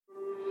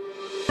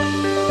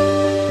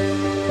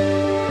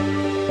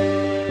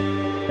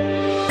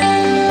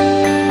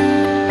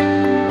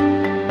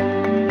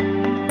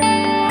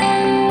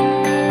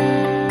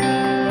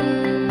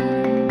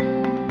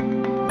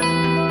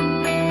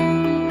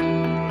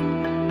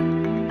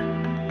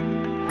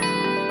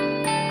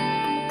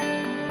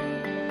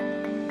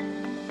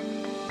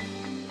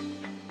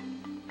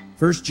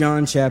1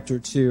 John chapter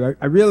 2.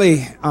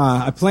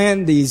 I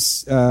planned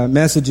these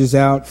messages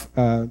out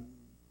in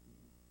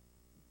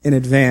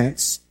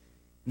advance.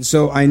 And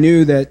so I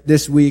knew that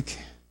this week,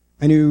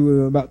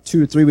 about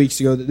 2 or 3 weeks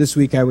ago that this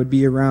week I would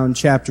be around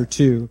chapter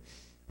 2.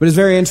 But it's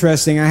very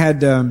interesting. I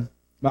had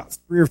about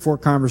 3 or 4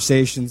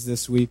 conversations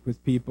this week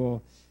with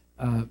people,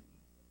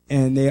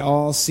 and they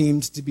all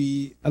seemed to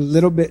be a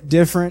little bit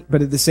different,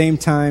 but at the same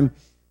time,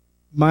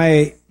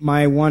 my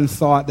one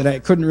thought that I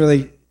couldn't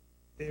really,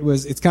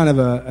 it's kind of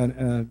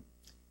an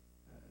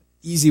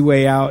easy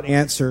way out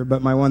answer,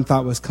 but my one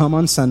thought was come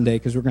on Sunday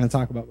because we're going to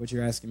talk about what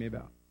you're asking me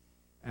about.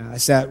 I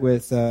sat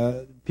with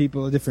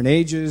people of different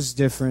ages,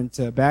 different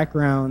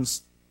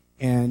backgrounds,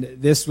 and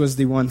this was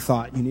the one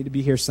thought: you need to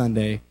be here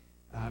Sunday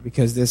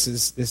because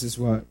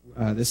it'll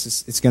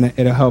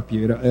help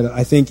you.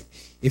 I think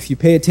if you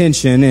pay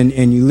attention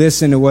and you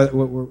listen to what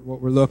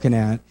we're looking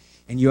at,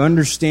 and you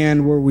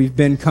understand where we've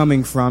been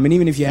coming from, and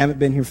even if you haven't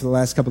been here for the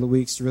last couple of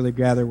weeks to really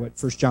gather what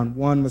 1 John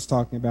 1 was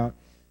talking about,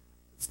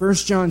 1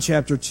 John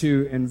chapter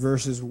 2 and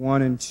verses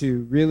 1 and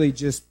 2, really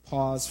just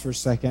pause for a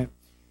second. And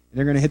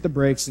they're going to hit the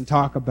brakes and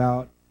talk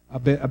about a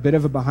bit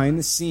of a behind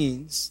the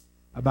scenes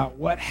about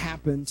what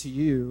happened to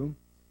you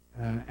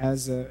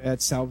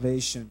at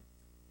salvation.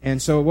 And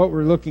so what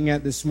we're looking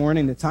at this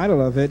morning, the title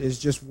of it is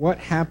just what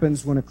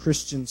happens when a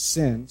Christian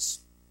sins.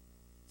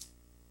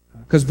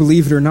 Because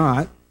believe it or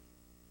not,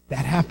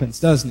 that happens,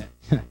 doesn't it?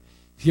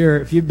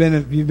 If you've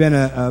been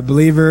a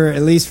believer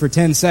at least for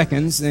 10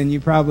 seconds, then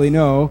you probably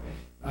know,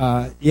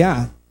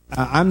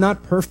 I'm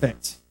not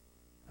perfect.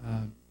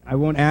 I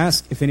won't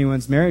ask if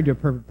anyone's married to a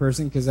perfect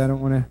person because I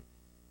don't want to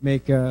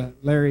make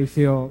Larry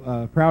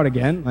feel proud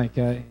again.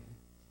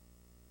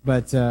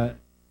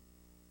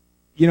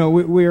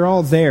 We're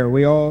all there.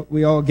 We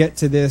all get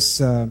to this.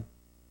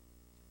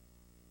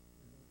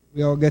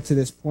 We all get to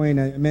this point.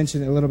 I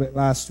mentioned it a little bit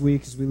last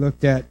week as we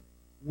looked at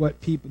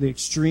the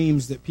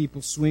extremes that people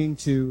swing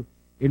to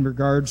in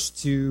regards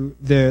to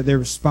their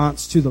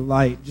response to the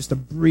light. Just a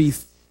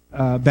brief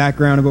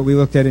background of what we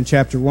looked at in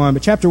chapter 1.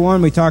 But chapter 1,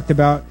 we talked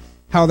about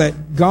how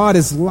that God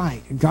is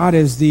light, and God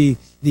is the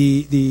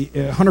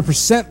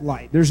 100%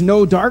 light. There's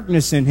no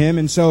darkness in Him,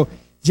 and so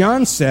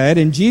John said,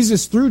 and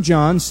Jesus through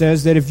John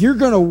says that if you're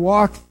going to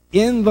walk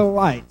in the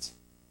light,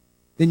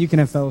 then you can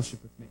have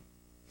fellowship with me,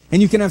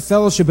 and you can have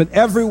fellowship with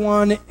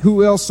everyone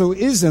who also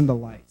is in the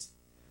light.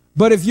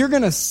 But if you're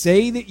going to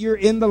say that you're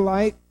in the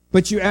light,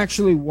 but you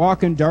actually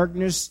walk in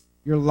darkness,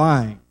 you're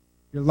lying.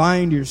 You're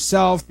lying to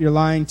yourself. You're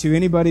lying to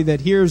anybody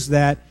that hears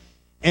that,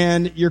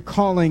 and you're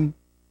calling.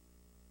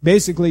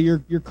 Basically,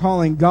 you're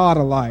calling God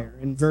a liar.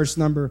 In verse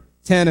number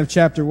 10 of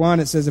chapter 1,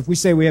 it says, if we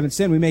say we haven't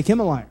sinned, we make Him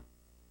a liar.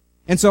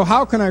 And so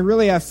how can I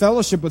really have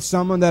fellowship with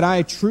someone that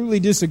I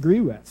truly disagree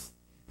with,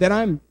 that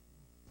I'm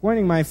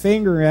pointing my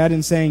finger at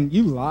and saying,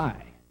 you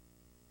lie?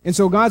 And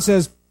so God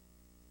says,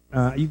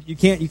 you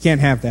can't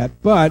have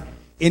that. But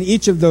in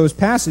each of those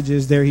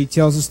passages there, He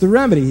tells us the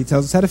remedy. He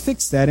tells us how to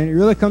fix that. And it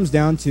really comes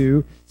down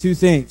to 2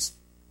 things: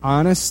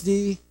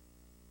 honesty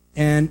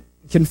and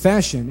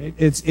confession.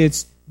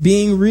 It's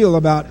being real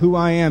about who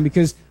I am,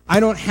 because I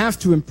don't have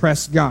to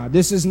impress God.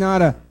 This is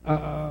not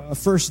a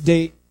first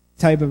date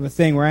type of a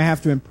thing where I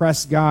have to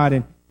impress God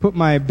and put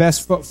my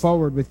best foot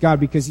forward with God,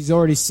 because He's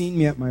already seen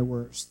me at my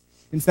worst.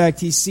 In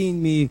fact, He's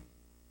seen me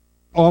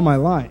all my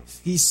life.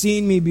 He's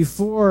seen me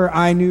before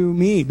I knew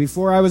me,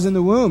 before I was in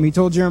the womb. He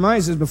told Jeremiah,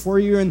 He says,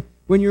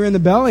 when you were in the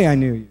belly, I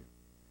knew you.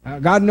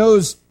 God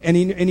knows, and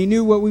he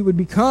knew what we would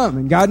become,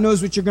 and God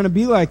knows what you're going to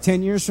be like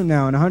 10 years from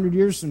now and 100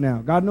 years from now.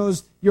 God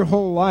knows your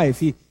whole life.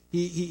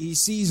 He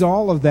sees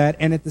all of that,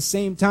 and at the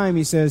same time,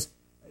 He says,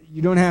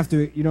 you don't have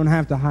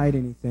to hide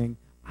anything.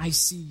 I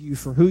see you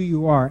for who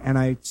you are, and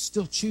I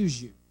still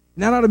choose you.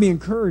 And that ought to be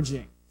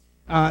encouraging.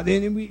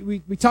 Then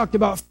we talked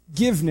about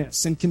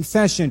forgiveness and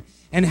confession,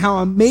 and how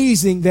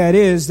amazing that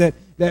is that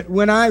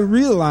when I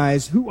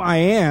realize who I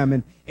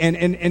am,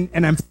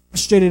 and I'm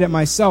frustrated at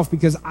myself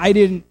because I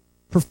didn't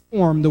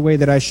perform the way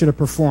that I should have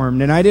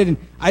performed, and I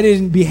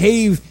didn't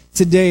behave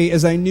today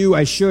as I knew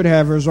I should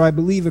have, or as I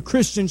believe a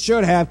Christian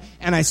should have,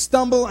 and I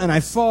stumble and I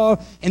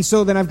fall, and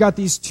so then I've got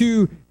these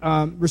 2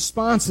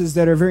 responses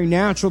that are very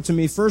natural to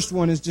me. First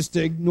one is just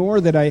to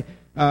ignore that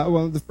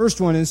the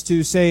first one is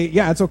to say,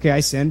 yeah, it's okay,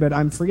 I sinned, but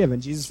I'm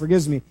forgiven. Jesus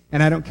forgives me,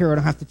 and I don't care, I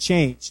don't have to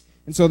change.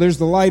 And so there's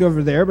the light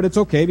over there, but it's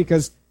okay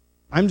because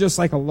I'm just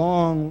like a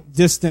long,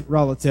 distant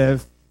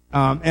relative,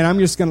 and I'm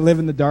just going to live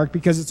in the dark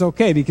because it's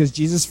okay, because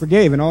Jesus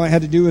forgave, and all I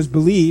had to do was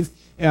believe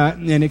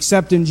and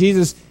accept in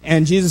Jesus,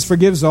 and Jesus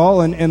forgives all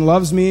and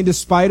loves me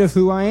despite of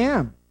who I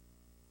am.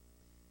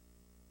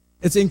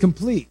 It's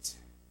incomplete.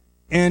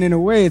 And in a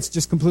way, it's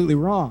just completely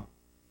wrong.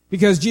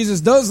 Because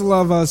Jesus does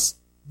love us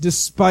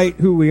despite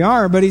who we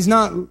are, but He's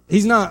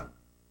not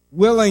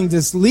willing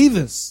to leave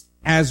us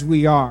as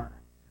we are.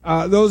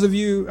 Those of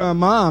you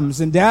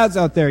moms and dads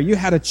out there, you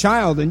had a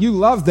child and you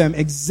loved them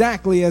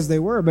exactly as they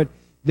were, but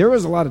there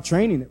was a lot of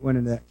training that went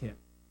into that kid.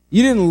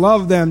 You didn't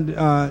love them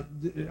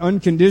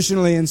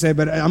unconditionally and say,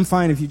 but I'm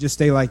fine if you just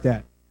stay like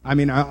that. I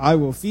mean, I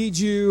will feed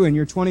you, and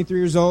you're 23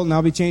 years old, and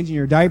I'll be changing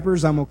your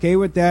diapers. I'm okay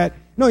with that.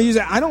 No, you say,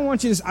 I don't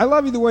want you to, I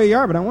love you the way you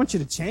are, but I want you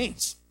to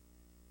change.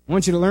 I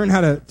want you to learn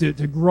how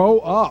to grow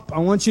up. I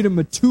want you to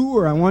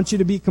mature. I want you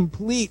to be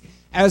complete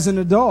as an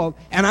adult,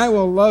 and I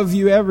will love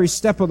you every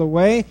step of the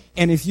way.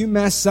 And if you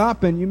mess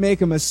up and you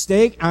make a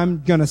mistake,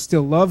 I'm going to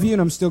still love you,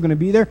 and I'm still going to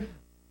be there.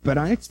 But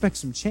I expect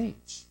some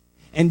change.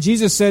 And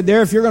Jesus said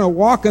there, if you're going to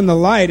walk in the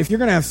light, if you're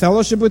going to have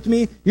fellowship with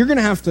me, you're going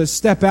to have to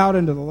step out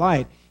into the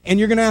light. And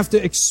you're going to have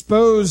to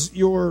expose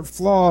your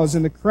flaws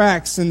and the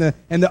cracks and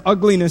the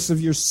ugliness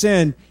of your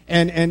sin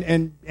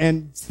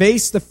and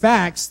face the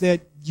facts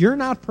that you're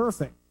not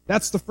perfect.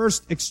 That's the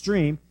first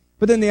extreme.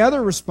 But then the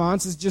other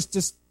response is just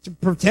to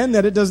pretend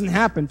that it doesn't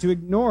happen, to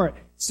ignore it.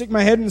 Stick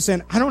my head in the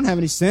sand. I don't have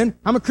any sin.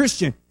 I'm a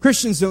Christian.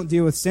 Christians don't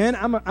deal with sin.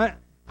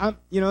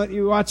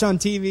 You watch on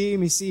TV and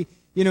we see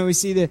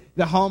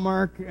the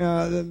Hallmark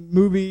the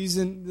movies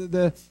and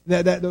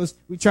those.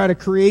 We try to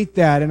create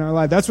that in our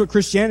life. That's what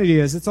Christianity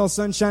is. It's all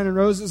sunshine and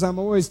roses. I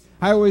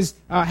always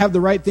have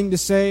the right thing to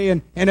say,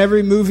 and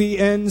every movie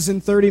ends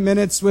in 30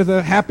 minutes with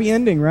a happy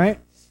ending, right?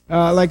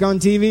 Like on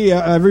TV,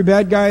 every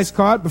bad guy is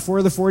caught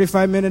before the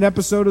 45-minute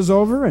episode is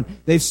over, and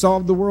they've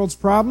solved the world's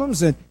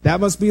problems, and that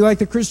must be like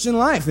the Christian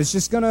life. It's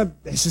just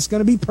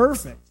gonna be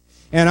perfect.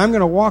 And I'm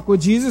gonna walk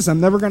with Jesus. I'm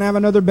never gonna have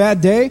another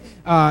bad day.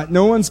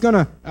 Everyone's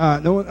gonna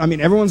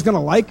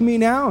like me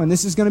now, and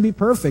this is gonna be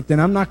perfect,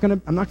 and I'm not gonna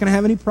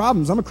have any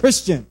problems. I'm a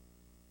Christian.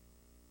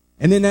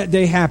 And then that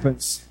day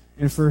happens.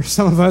 And for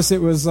some of us,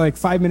 it was like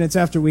 5 minutes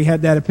after we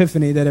had that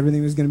epiphany that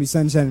everything was gonna be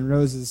sunshine and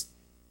roses.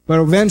 But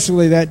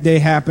eventually that day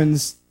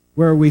happens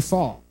where we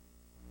fall.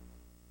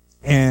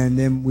 And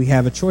then we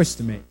have a choice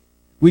to make.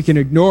 We can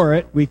ignore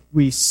it.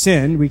 We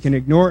sin. We can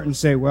ignore it and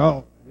say,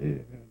 well,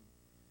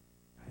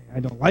 I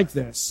don't like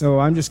this, so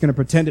I'm just going to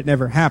pretend it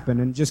never happened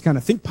and just kind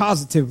of think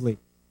positively.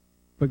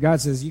 But God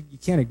says you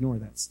can't ignore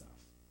that stuff.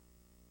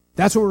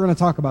 That's what we're going to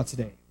talk about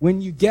today.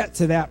 When you get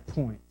to that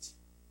point,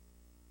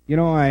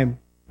 I'm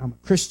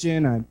a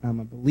Christian, I'm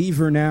a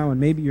believer now, and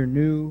maybe you're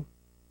new.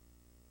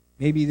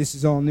 Maybe this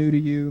is all new to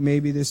you.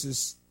 Maybe this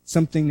is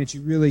something that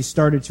you really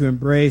started to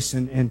embrace,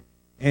 and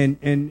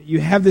you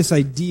have this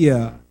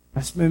idea.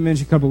 I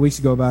mentioned a couple of weeks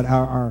ago about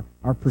how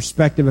our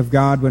perspective of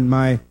God, when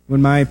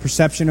my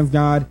perception of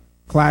God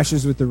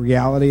clashes with the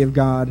reality of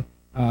God,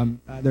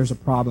 there's a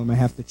problem. I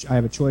have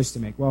a choice to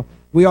make. Well,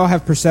 we all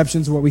have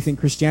perceptions of what we think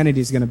Christianity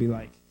is going to be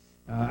like.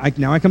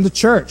 Now I come to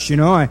church.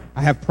 I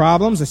have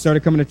problems. I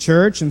started coming to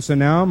church, and so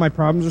now my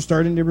problems are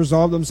starting to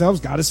resolve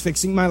themselves. God is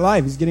fixing my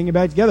life. He's getting it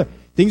back together.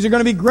 Things are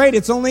going to be great.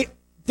 It's only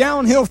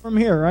downhill from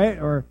here, right?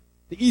 Or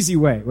the easy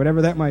way,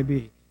 whatever that might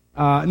be.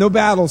 No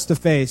battles to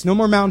face, no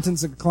more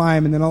mountains to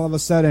climb, and then all of a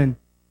sudden,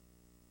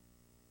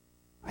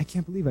 I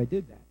can't believe I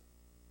did that.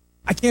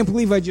 I can't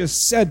believe I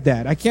just said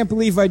that. I can't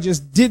believe I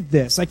just did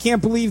this. I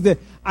can't believe that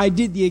I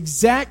did the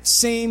exact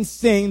same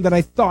thing that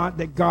I thought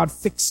that God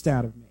fixed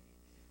out of me.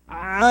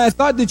 I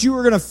thought that you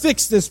were going to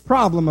fix this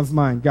problem of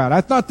mine, God.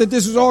 I thought that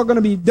this was all going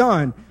to be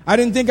done. I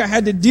didn't think I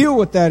had to deal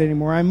with that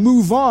anymore. I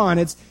move on.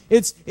 It's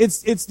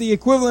the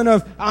equivalent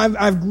of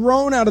I've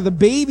grown out of the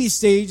baby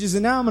stages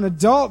and now I'm an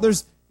adult.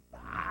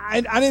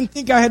 I didn't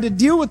think I had to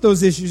deal with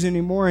those issues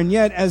anymore. And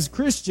yet, as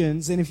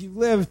Christians, and if you've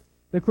lived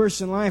the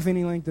Christian life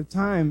any length of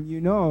time,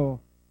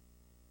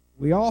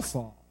 we all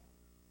fall.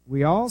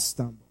 We all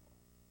stumble.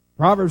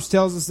 Proverbs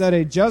tells us that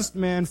a just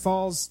man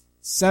falls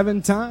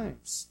 7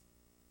 times.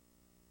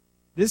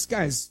 This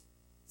guy's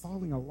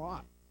falling a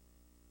lot.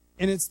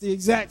 And it's the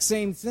exact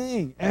same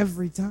thing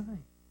every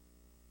time.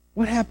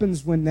 What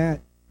happens when that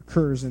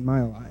occurs in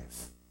my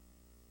life?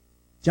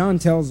 John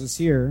tells us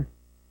here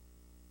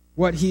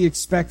what he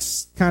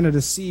expects kind of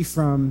to see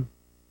from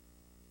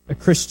a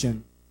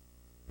Christian.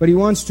 But he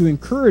wants to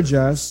encourage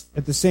us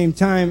at the same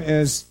time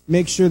as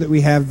make sure that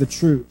we have the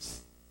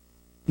truth.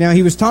 Now,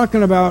 he was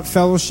talking about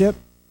fellowship.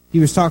 He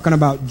was talking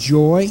about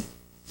joy.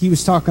 He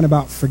was talking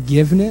about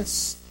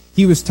forgiveness.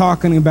 He was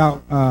talking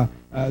about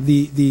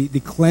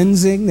the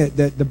cleansing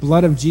that the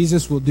blood of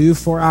Jesus will do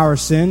for our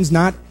sins,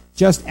 not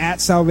just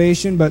at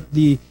salvation, but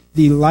the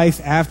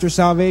life after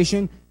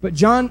salvation. But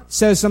John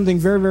says something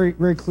very, very,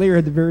 very clear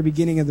at the very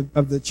beginning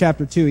of the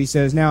chapter 2. He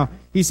says,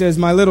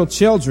 my little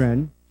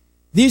children,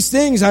 these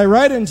things I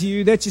write unto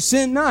you that you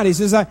sin not. He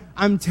says,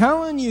 I'm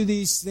telling you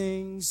these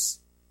things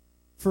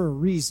for a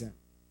reason.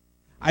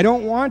 I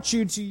don't want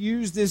you to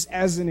use this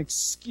as an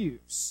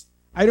excuse.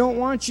 I don't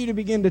want you to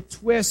begin to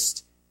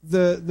twist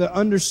the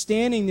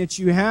understanding that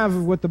you have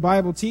of what the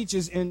Bible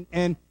teaches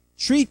and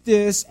treat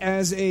this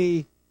as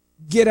a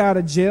get out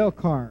of jail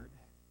card.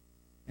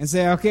 And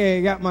say,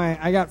 okay,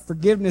 I got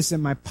forgiveness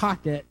in my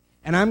pocket,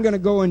 and I'm going to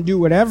go and do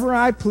whatever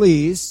I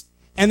please,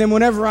 and then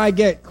whenever I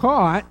get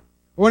caught,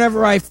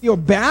 whenever I feel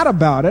bad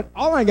about it,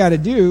 all I got to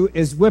do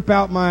is whip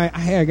out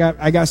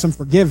I got some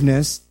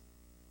forgiveness.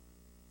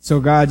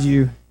 So God,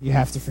 you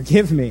have to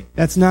forgive me.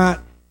 That's not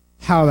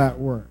how that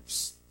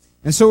works.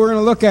 And so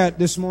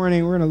this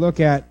morning, we're going to look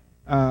at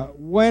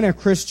when a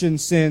Christian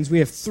sins. We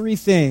have 3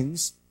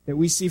 things that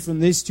we see from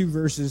these 2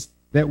 verses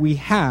that we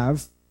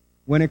have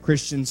when a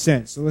Christian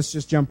sins. So let's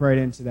just jump right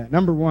into that.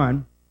 Number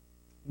one,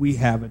 we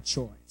have a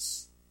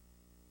choice.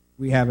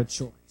 We have a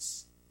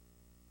choice.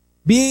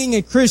 Being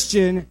a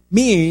Christian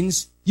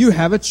means you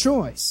have a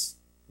choice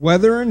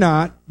whether or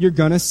not you're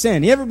going to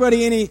sin.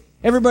 Anybody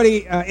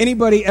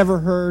ever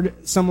heard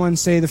someone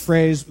say the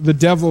phrase, "the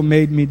devil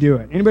made me do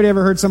it"? Anybody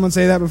ever heard someone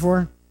say that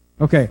before?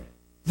 Okay.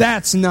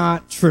 That's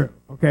not true,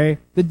 okay?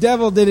 The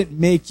devil didn't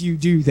make you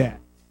do that.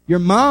 Your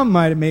mom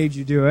might have made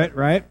you do it,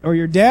 right? Or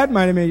your dad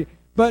might have made you,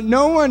 but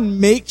no one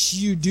makes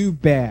you do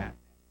bad.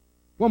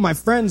 Well, my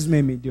friends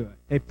made me do it.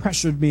 They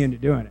pressured me into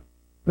doing it.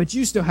 But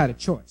you still had a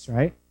choice,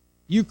 right?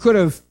 You could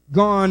have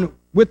gone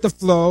with the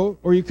flow,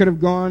 or you could have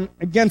gone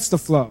against the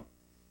flow.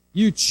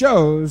 You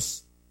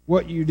chose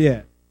what you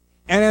did.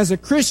 And as a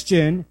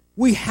Christian,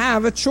 we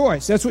have a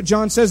choice. That's what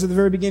John says at the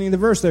very beginning of the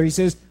verse there. He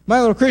says,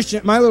 my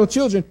little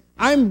children,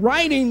 I'm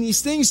writing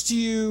these things to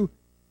you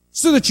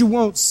so that you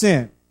won't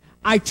sin.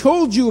 I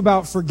told you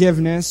about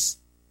forgiveness,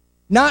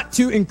 not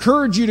to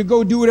encourage you to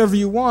go do whatever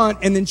you want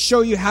and then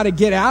show you how to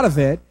get out of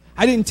it.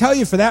 I didn't tell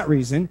you for that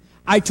reason.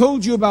 I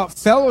told you about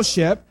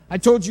fellowship. I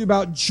told you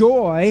about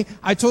joy.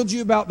 I told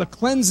you about the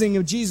cleansing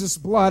of Jesus'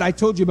 blood. I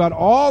told you about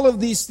all of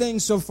these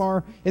things so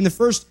far in the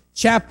first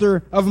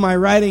chapter of my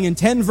writing. In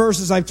 10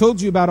 verses, I've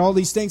told you about all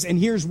these things, and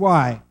here's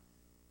why.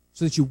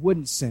 So that you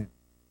wouldn't sin.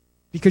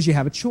 Because you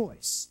have a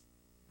choice.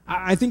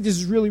 I think this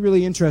is really,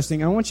 really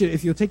interesting. I want you,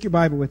 if you'll take your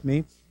Bible with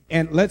me,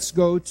 and let's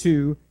go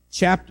to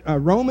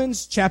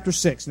Romans chapter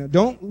 6. Now,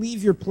 don't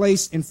leave your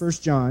place in 1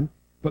 John,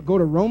 but go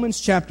to Romans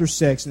chapter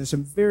 6, and there's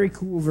some very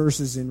cool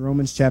verses in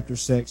Romans chapter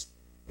 6.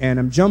 And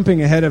I'm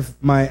jumping ahead of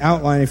my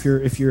outline if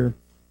you're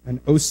an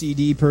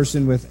OCD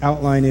person with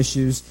outline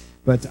issues,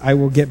 but I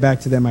will get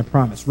back to them, I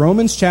promise.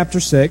 Romans chapter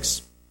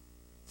 6,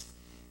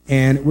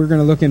 and we're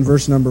going to look in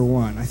verse number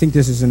 1. I think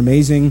this is an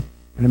amazing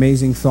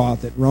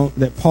thought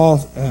that Paul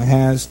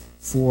has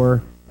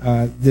for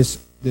this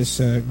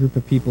group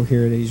of people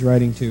here that he's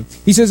writing to.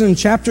 He says in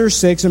chapter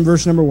 6 and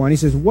verse number 1, he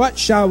says, "What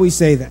shall we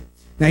say then?"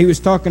 Now he was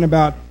talking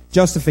about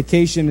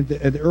justification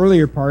at the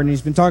earlier part, and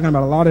he's been talking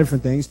about a lot of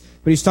different things,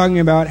 but he's talking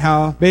about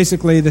how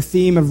basically the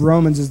theme of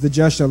Romans is the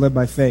just shall live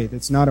by faith.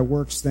 It's not a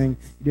works thing.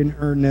 You didn't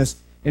earn this.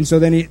 And so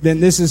then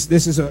this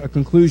is a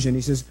conclusion.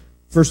 He says,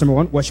 verse number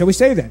 1, "What shall we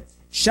say then?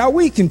 Shall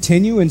we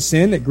continue in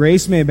sin that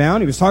grace may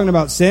abound?" He was talking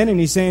about sin, and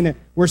he's saying that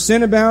where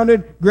sin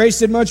abounded, grace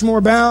did much more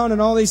abound, and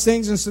all these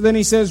things. And so then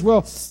he says,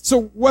 well,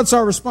 so what's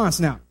our response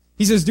now?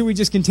 He says, do we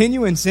just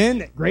continue in sin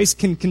that grace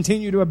can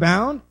continue to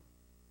abound?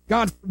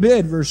 God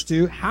forbid, verse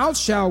 2, "How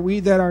shall we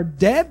that are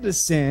dead to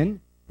sin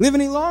live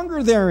any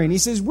longer therein?" He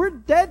says, we're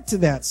dead to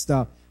that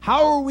stuff.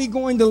 How are we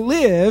going to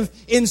live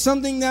in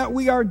something that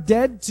we are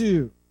dead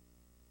to?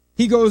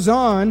 He goes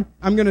on.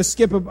 I'm going to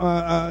skip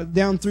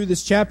down through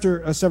this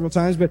chapter several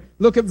times, but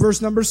look at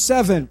verse number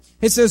 7.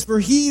 It says, "For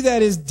he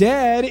that is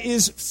dead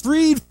is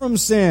freed from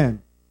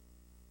sin."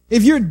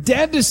 If you're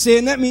dead to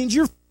sin, that means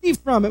you're free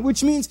from it,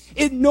 which means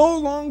it no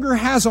longer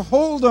has a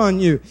hold on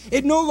you.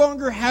 It no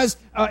longer has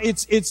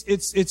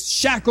its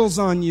shackles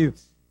on you.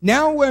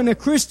 Now when a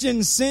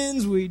Christian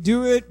sins, we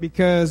do it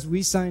because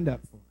we signed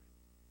up for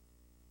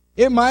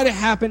it. It might have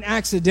happened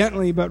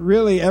accidentally, but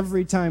really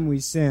every time we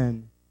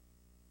sin,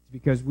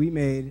 because we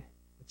made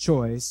a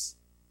choice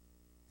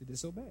to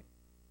disobey.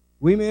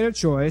 We made a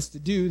choice to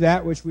do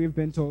that which we have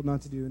been told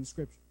not to do in the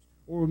Scriptures.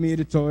 Or we made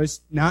a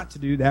choice not to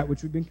do that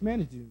which we've been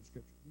commanded to do in the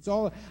Scriptures. It's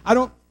all,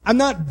 I'm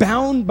not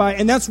bound by,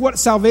 and that's what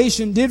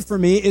salvation did for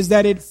me, is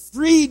that it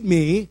freed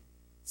me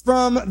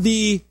from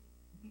it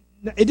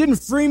didn't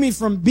free me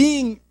from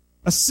being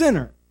a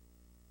sinner,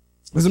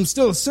 because I'm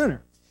still a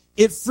sinner.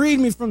 It freed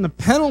me from the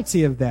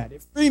penalty of that.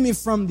 It freed me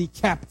from the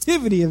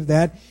captivity of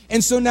that.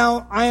 And so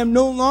now I am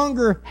no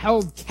longer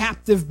held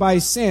captive by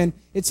sin.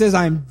 It says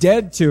I'm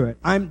dead to it.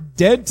 I'm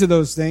dead to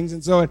those things,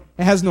 and so it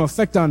has no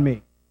effect on me.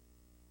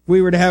 If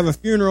we were to have a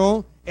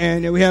funeral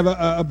and we have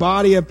a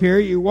body up here,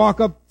 you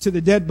walk up to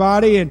the dead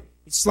body and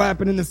you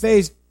slap it in the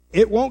face,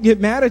 it won't get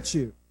mad at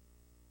you.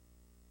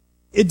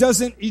 You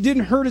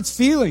didn't hurt its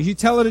feelings. You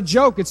tell it a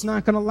joke, it's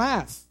not going to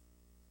laugh.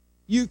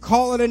 You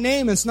call it a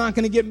name, it's not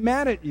going to get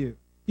mad at you.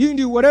 You can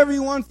do whatever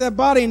you want with that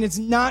body, and it's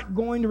not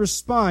going to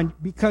respond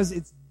because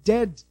it's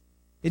dead.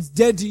 It's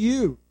dead to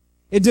you.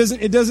 It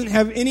doesn't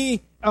have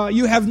any,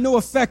 you have no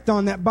effect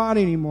on that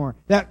body anymore.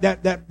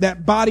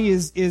 That body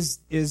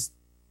is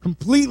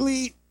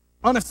completely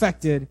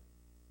unaffected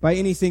by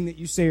anything that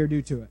you say or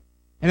do to it.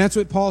 And that's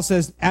what Paul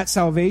says at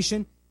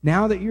salvation.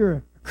 Now that you're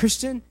a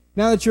Christian,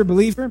 now that you're a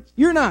believer,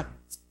 you're not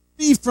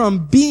free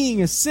from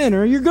being a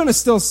sinner. You're going to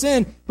still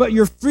sin, but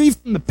you're free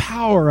from the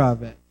power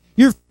of it.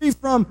 You're free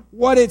from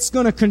what it's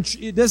going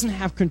to it doesn't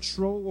have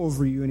control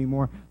over you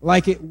anymore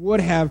like it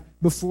would have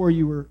before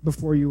you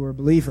were a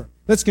believer.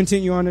 Let's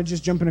continue on and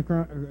just jumping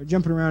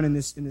around in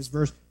this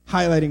verse,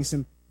 highlighting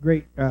some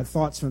great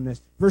thoughts from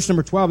this. Verse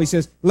number 12, he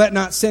says, "Let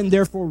not sin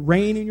therefore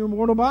reign in your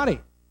mortal body."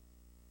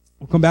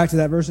 We'll come back to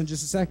that verse in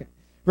just a second.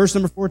 Verse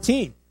number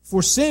 14,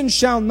 "For sin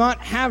shall not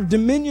have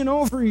dominion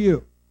over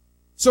you."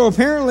 So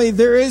apparently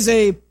there is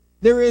a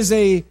there is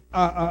a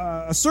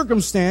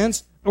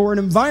circumstance or an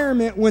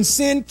environment when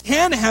sin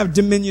can have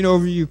dominion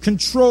over you,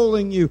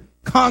 controlling you,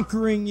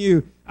 conquering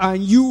you,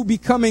 you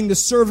becoming the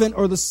servant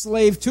or the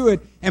slave to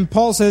it. And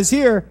Paul says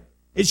here,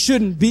 it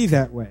shouldn't be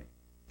that way.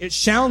 It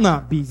shall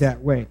not be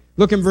that way.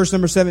 Look in verse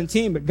number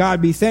 17. But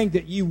God be thanked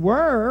that you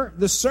were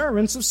the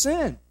servants of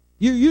sin.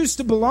 You used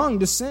to belong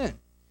to sin.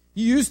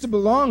 You used to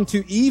belong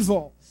to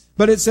evil.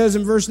 But it says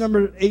in verse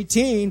number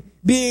 18,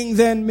 being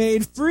then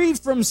made free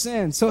from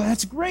sin. So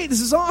that's great.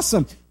 This is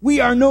awesome. We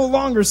are no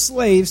longer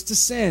slaves to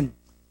sin.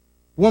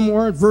 One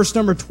more, verse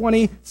number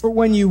 20. For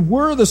when you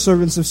were the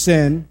servants of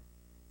sin,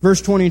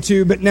 verse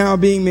 22, but now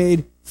being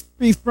made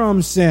free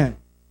from sin.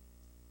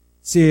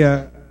 See,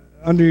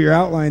 under your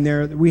outline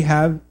there, that we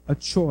have a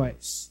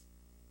choice.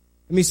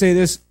 Let me say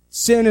this.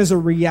 Sin is a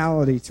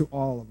reality to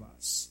all of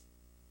us.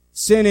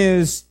 Sin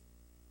is,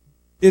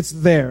 it's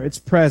there. It's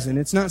present.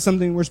 It's not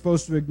something we're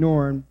supposed to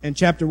ignore. And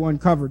chapter 1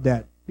 covered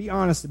that. Be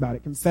honest about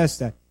it. Confess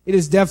that. It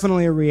is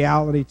definitely a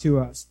reality to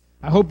us.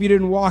 I hope you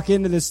didn't walk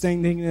into this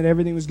thing thinking that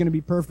everything was going to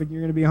be perfect and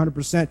you're going to be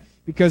 100%,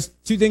 because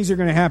two things are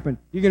going to happen.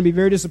 You're going to be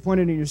very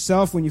disappointed in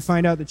yourself when you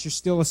find out that you're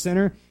still a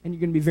sinner, and you're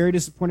going to be very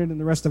disappointed in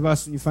the rest of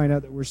us when you find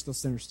out that we're still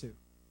sinners too.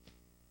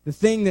 The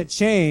thing that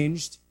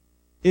changed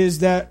is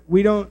that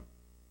we don't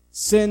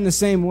sin the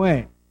same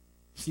way,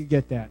 if you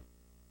get that.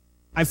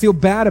 I feel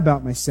bad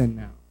about my sin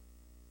now.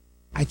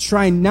 I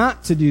try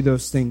not to do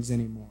those things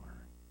anymore.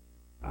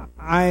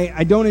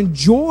 I don't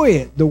enjoy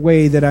it the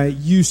way that I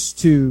used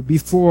to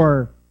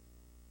before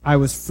I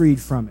was freed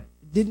from it.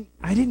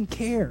 I didn't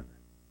care,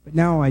 but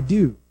now I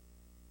do.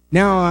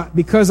 Now,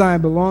 because I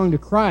belong to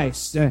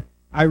Christ,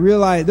 I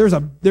realize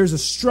there's a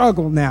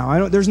struggle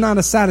now. There's not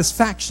a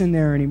satisfaction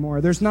there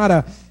anymore. I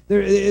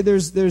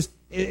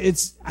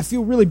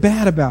feel really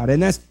bad about it.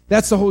 And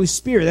that's the Holy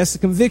Spirit. That's the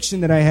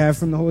conviction that I have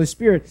from the Holy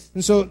Spirit.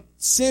 And so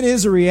sin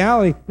is a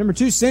reality. Number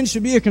 2, sin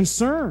should be a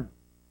concern.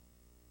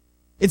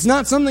 It's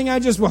not something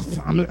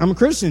I'm a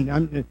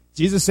Christian.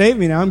 Jesus saved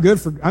me now. I'm good.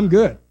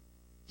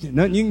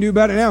 Nothing you can do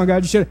about it now.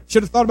 God, you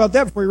should have thought about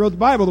that before you wrote the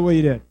Bible the way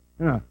you did.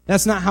 No,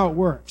 that's not how it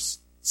works.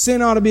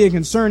 Sin ought to be a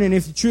concern, and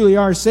if you truly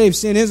are saved,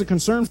 sin is a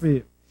concern for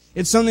you.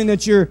 It's something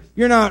that you're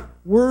not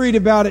worried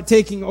about it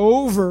taking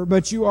over,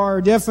 but you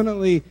are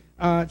definitely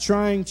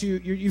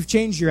you've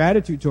changed your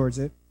attitude towards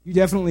it. You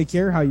definitely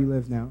care how you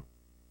live now.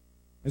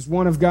 As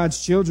one of God's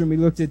children, we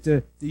looked at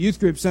the youth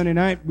group Wednesday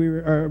night, we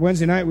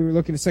were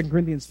looking at 2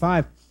 Corinthians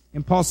 5,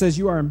 and Paul says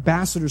you are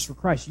ambassadors for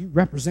Christ. You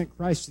represent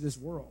Christ to this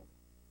world.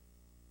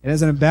 And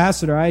as an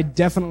ambassador, I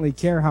definitely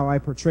care how I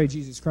portray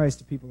Jesus Christ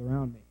to people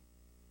around me.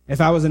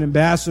 If I was an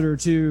ambassador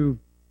to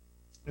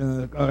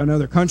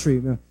another country,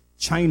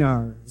 China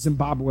or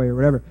Zimbabwe or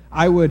whatever,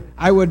 I would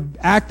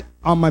act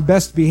on my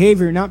best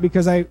behavior, not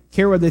because I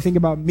care what they think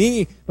about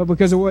me, but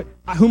because of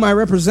whom I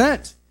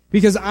represent.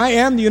 Because I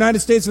am the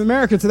United States of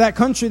America to that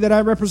country that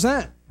I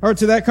represent, or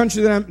to that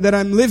country that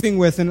I'm living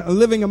with and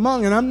living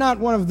among, and I'm not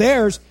one of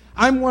theirs.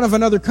 I'm one of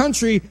another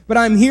country, but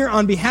I'm here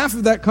on behalf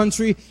of that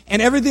country,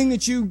 and everything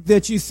that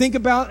you think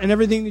about and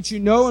everything that you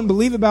know and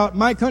believe about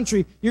my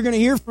country, you're going to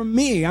hear from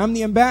me. I'm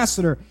the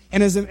ambassador.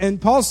 And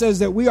Paul says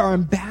that we are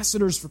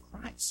ambassadors for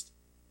Christ.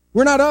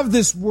 We're not of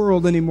this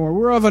world anymore.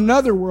 We're of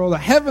another world, a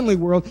heavenly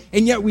world,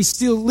 and yet we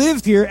still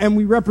live here and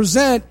we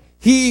represent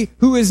He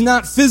who is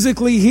not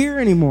physically here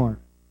anymore.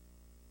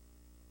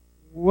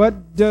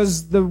 What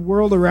does the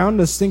world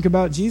around us think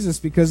about Jesus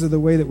because of the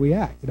way that we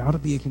act? It ought to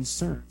be a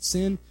concern.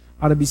 Sin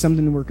ought to be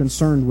something that we're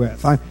concerned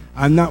with.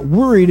 I'm not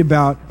worried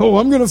about,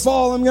 I'm going to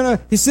fall,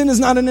 sin is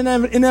not an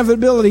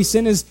inevitability.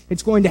 Sin is,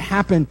 it's going to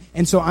happen.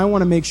 And so I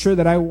want to make sure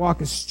that I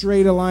walk as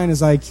straight a line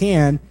as I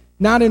can,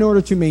 not in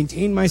order to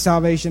maintain my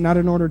salvation, not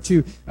in order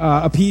to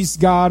appease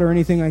God or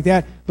anything like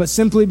that, but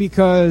simply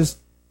because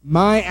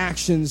my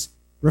actions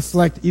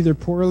reflect either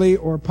poorly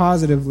or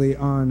positively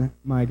on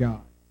my God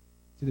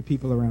to the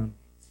people around me.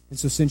 And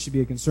so sin should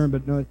be a concern.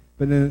 But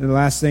then the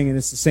last thing, and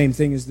it's the same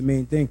thing as the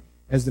main thing,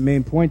 as the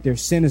main point there,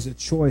 sin is a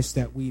choice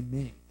that we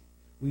make.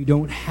 We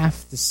don't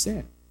have to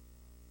sin.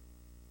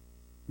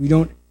 We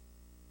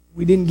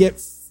didn't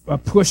get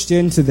pushed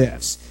into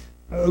this.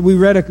 We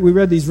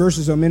read these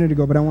verses a minute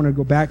ago, but I want to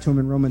go back to them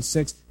in Romans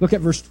 6. Look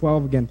at verse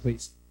 12 again,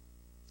 please.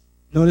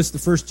 Notice the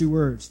first two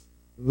words.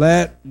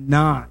 Let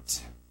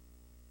not.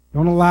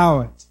 Don't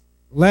allow it.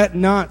 Let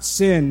not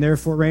sin,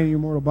 therefore, reign in your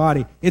mortal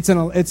body. It's an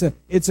allowance.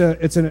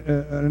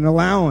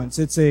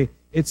 I'm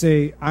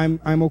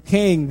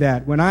okaying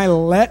that. When I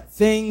let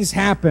things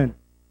happen,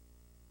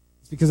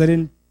 it's because I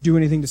didn't do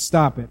anything to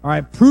stop it. Or I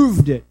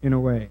proved it in a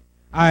way.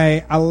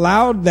 I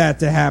allowed that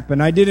to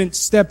happen. I didn't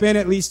step in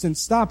at least and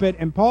stop it.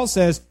 And Paul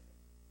says,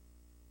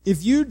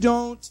 if you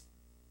don't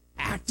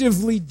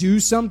actively do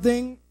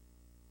something,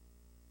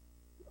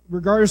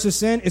 regardless of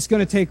sin, it's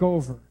going to take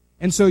over.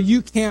 And so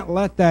you can't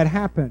let that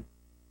happen.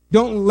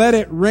 Don't let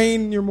it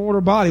reign in your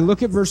mortal body.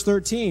 Look at verse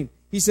 13.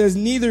 He says,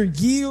 neither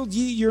yield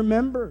ye your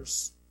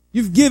members.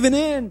 You've given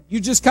in.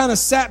 You just kind of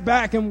sat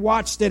back and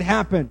watched it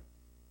happen.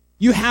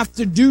 You have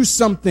to do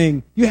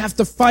something. You have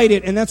to fight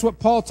it. And that's what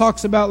Paul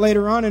talks about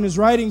later on in his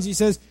writings. He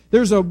says,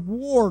 there's a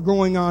war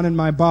going on in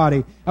my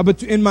body,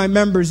 in my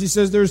members. He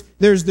says, there's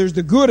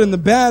the good and the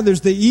bad,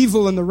 there's the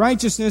evil and the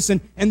righteousness,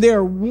 and they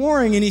are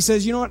warring. And he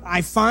says, you know what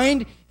I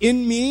find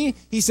in me?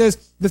 He says,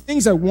 the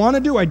things I want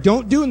to do, I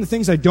don't do, and the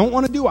things I don't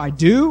want to do, I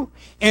do.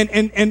 And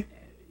he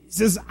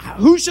says,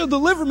 who shall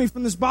deliver me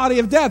from this body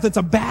of death? It's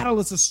a battle,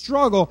 it's a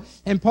struggle.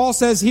 And Paul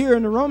says here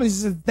in the Romans,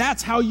 he says,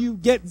 that's how you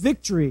get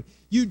victory.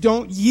 You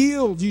don't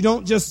yield. You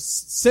don't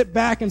just sit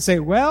back and say,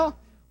 well,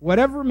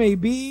 whatever may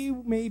be,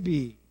 may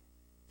be.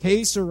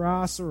 Que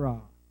sera, sera.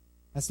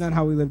 That's not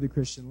how we live the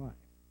Christian life.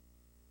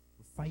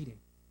 We're fighting.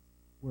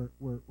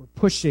 We're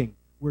pushing.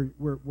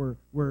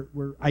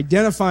 We're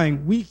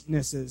identifying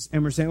weaknesses,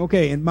 and we're saying,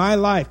 okay, in my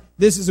life,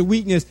 this is a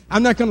weakness.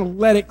 I'm not going to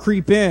let it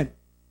creep in.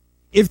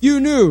 If you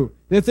knew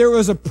that there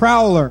was a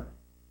prowler,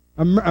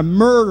 a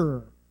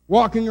murderer,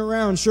 walking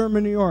around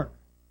Sherman, New York,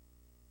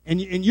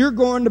 and you're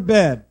going to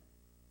bed,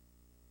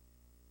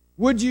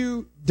 would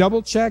you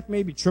double check,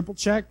 maybe triple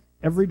check,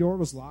 every door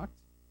was locked?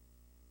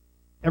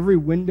 Every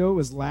window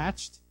was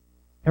latched?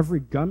 Every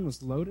gun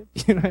was loaded?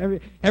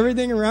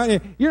 Everything around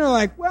you. You're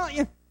like, well,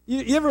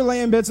 you ever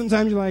lay in bed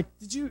sometimes, you're like,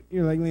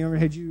 you're like laying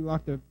overhead, did you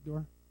lock the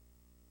door?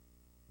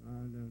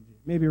 No,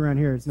 maybe around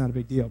here it's not a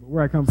big deal, but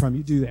where I come from,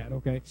 you do that,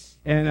 okay?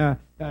 And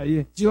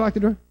did you lock the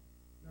door?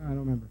 No, I don't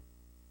remember.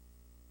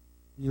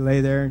 You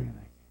lay there, and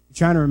you're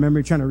trying to remember,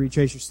 you're trying to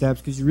retrace your steps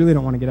because you really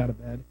don't want to get out of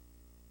bed.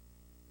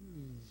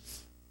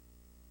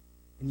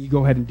 And you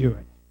go ahead and do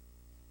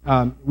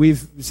it.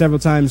 We've several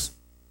times,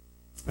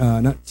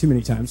 not too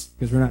many times,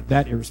 because we're not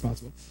that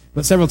irresponsible,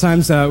 but several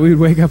times we would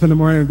wake up in the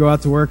morning and go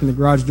out to work, and the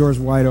garage door is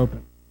wide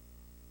open.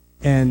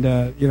 And,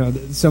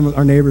 some of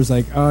our neighbors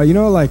like,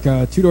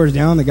 2 doors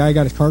down, the guy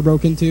got his car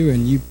broke into,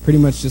 and you pretty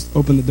much just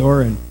opened the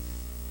door and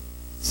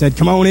said,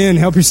 come on in,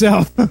 help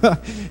yourself.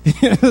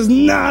 It's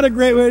not a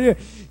great way to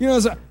do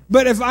it.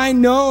 But if I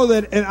know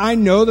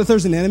that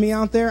there's an enemy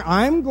out there,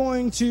 I'm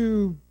going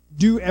to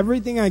do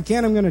everything I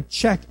can. I'm going to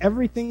check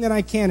everything that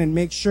I can and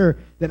make sure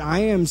that I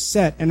am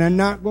set, and I'm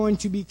not going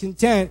to be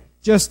content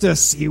just to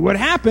see what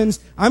happens.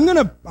 I'm going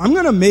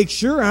to make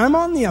sure I'm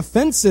on the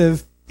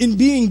offensive in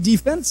being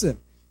defensive.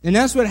 And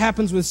that's what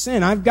happens with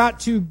sin. I've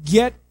got to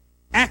get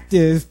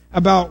active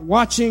about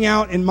watching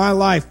out in my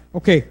life.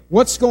 Okay,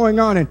 what's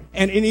going on?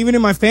 And even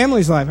in my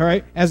family's life, all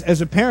right?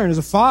 As a parent, as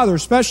a father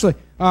especially,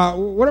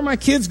 what are my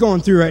kids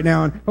going through right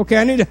now? And okay,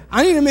 I need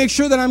to make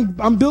sure that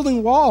I'm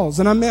building walls,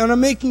 and I'm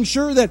making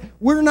sure that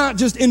we're not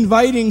just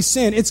inviting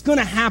sin. It's going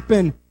to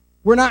happen.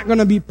 We're not going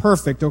to be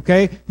perfect,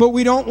 okay? But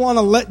we don't want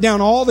to let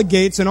down all the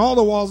gates and all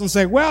the walls and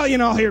say, well,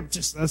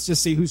 let's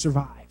just see who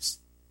survives.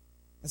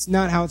 That's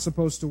not how it's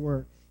supposed to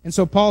work. And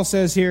so Paul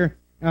says here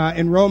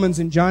in Romans,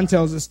 and John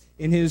tells us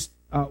in his,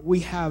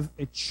 we have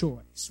a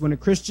choice. When a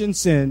Christian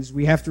sins,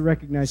 we have to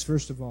recognize,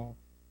 first of all,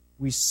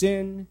 we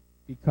sin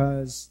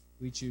because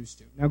we choose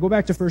to. Now go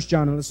back to 1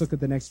 John and let's look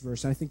at the next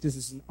verse. And I think this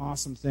is an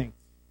awesome thing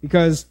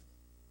because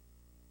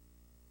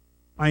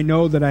I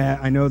know that I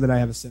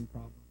have a sin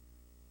problem.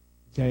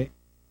 Okay?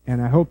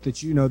 And I hope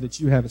that you know that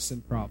you have a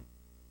sin problem.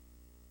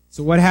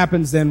 So what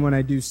happens then when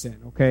I do sin?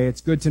 Okay,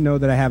 it's good to know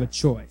that I have a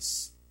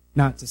choice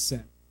not to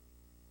sin.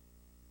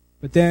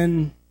 But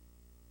then,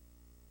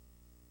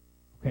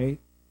 okay,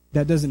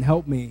 that doesn't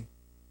help me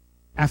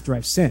after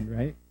I've sinned,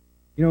 right?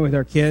 With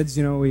our kids,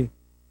 we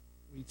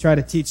try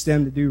to teach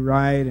them to do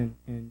right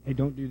and hey,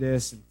 don't do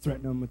this, and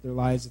threaten them with their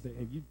lives. If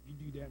you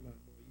do that,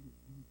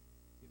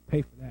 you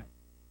pay for that.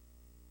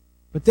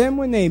 But then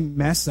when they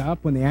mess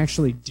up, when they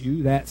actually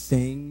do that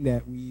thing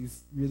that we've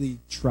really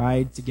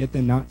tried to get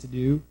them not to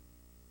do,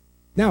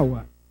 now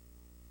what?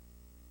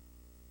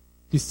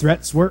 Do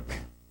threats work?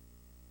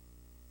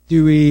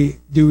 Are we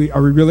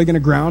really going to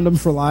ground them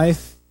for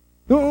life?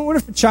 What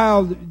if a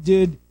child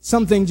did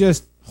something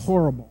just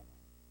horrible?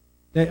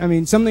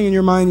 Something in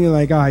your mind you're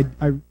like,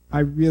 I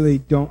really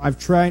don't. I've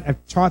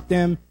taught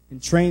them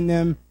and trained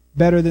them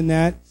better than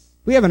that.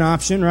 We have an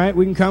option, right?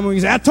 We can come and we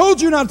can say, I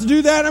told you not to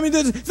do that.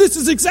 This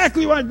is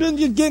exactly what I've been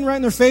getting right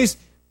in their face.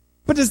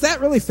 But does that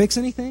really fix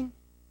anything?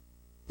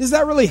 Does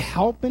that really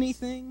help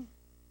anything?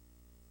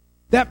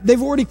 That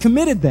they've already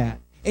committed that.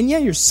 And yeah,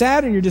 you're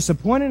sad and you're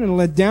disappointed and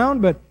let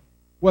down, but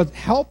what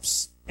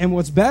helps and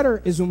what's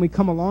better is when we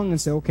come along and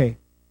say, okay,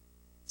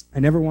 I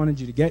never wanted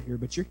you to get here,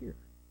 but you're here.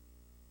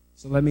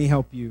 So let me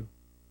help you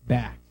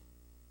back.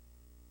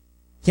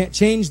 Can't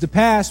change the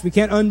past. We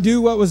can't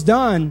undo what was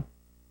done.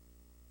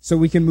 So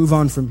we can move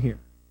on from here.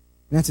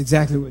 And that's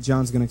exactly what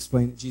John's going to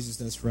explain that Jesus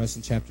does for us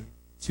in chapter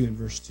 2 and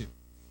verse 2.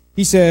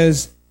 He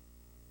says,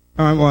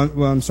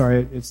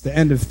 it's the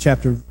end of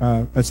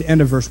it's the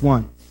end of verse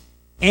 1.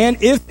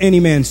 And if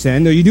any man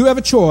sin, though you do have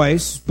a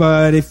choice,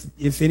 but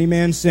if any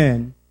man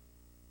sin,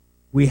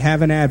 we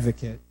have an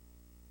advocate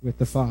with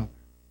the Father.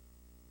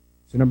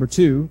 So number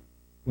 2,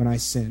 when I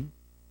sin,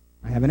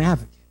 I have an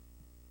advocate.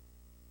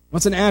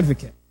 What's an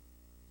advocate?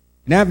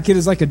 An advocate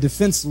is like a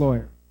defense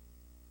lawyer.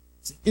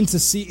 It's an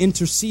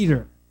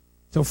interceder.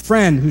 It's a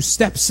friend who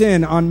steps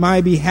in on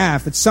my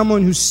behalf. It's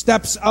someone who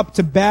steps up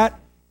to bat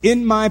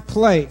in my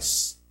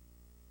place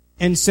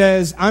and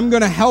says, I'm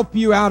going to help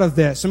you out of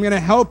this. I'm going to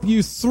help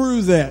you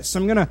through this.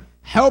 I'm going to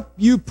help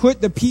you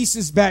put the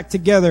pieces back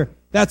together.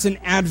 That's an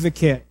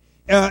advocate.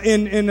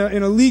 In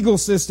a legal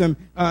system,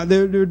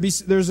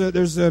 there's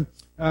a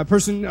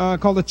person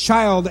called a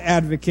child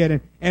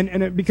advocate,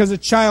 and because a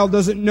child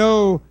doesn't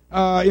know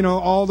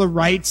all the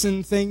rights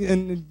and things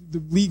and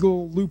the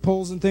legal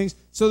loopholes and things,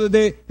 so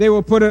that they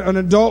will put an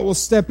adult will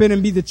step in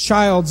and be the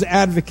child's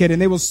advocate,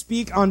 and they will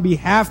speak on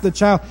behalf of the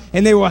child,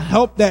 and they will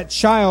help that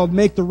child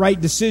make the right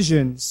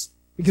decisions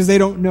because they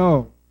don't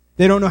know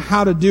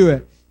how to do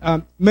it.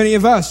 Many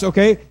of us,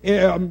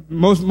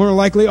 more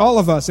likely all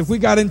of us, if we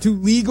got into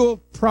legal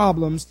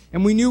problems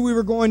and we knew we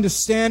were going to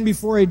stand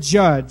before a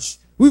judge,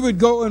 we would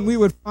go and we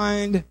would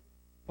find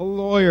a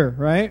lawyer,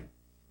 right?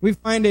 We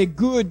find a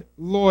good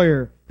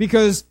lawyer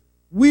because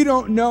we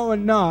don't know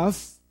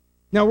enough.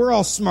 Now, we're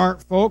all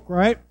smart folk,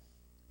 right?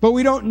 But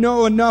we don't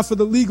know enough of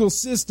the legal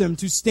system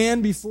to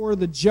stand before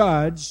the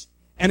judge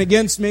and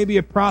against maybe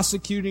a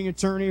prosecuting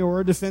attorney or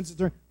a defense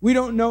attorney. We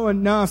don't know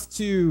enough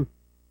to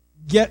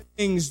get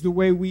things the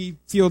way we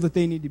feel that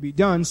they need to be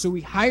done. So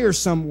we hire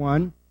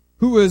someone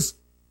who is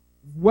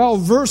well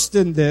versed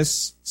in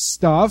this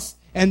stuff,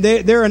 and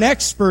they're an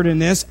expert in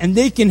this, and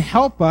they can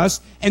help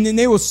us, and then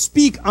they will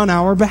speak on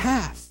our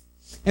behalf.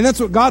 And that's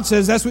what God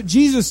says. That's what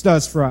Jesus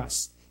does for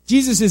us.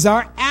 Jesus is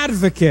our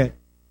advocate.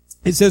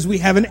 It says we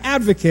have an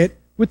advocate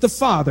with the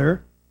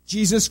Father,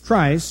 Jesus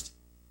Christ,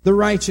 the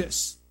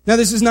righteous. Now,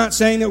 this is not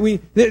saying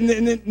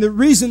that the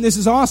reason this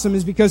is awesome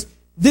is because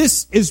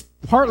this is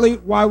partly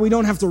why we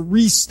don't have to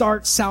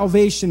restart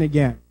salvation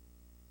again.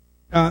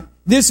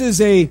 This is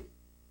a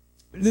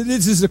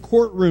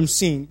courtroom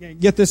scene.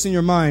 Get this in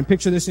your mind.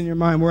 Picture this in your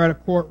mind. We're at a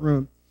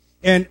courtroom,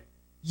 and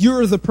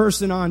you're the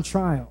person on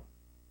trial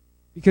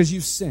because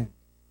you've sinned,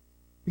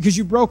 because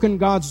you've broken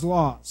God's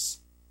laws.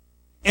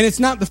 And it's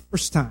not the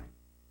first time.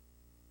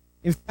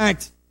 In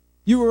fact,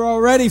 you were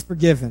already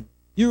forgiven.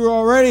 You were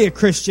already a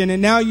Christian,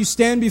 and now you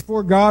stand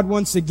before God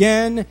once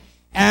again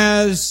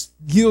as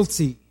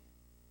guilty.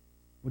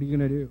 What are you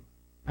going to do?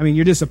 I mean,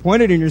 you're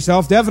disappointed in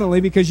yourself,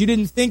 definitely, because you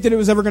didn't think that it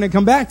was ever going to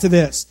come back to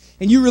this.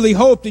 And you really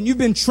hoped, and you've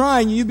been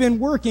trying, and you've been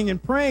working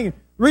and praying, and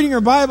reading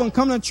your Bible, and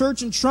coming to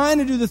church, and trying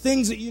to do the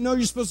things that you know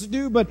you're supposed to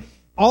do, but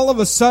all of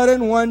a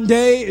sudden, one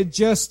day, you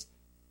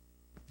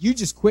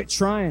just quit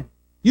trying.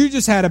 You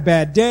just had a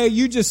bad day.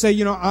 You just say,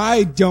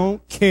 I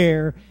don't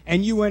care,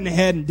 and you went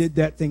ahead and did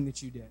that thing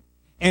that you did.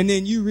 And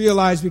then you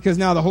realize, because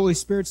now the Holy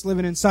Spirit's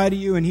living inside of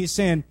you, and He's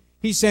saying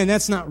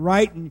that's not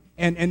right,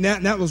 and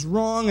that was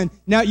wrong, and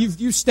now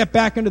you step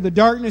back into the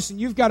darkness,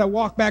 and you've got to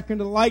walk back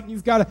into the light, and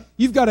you've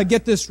got to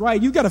get this right.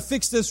 You've got to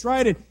fix this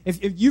right, and if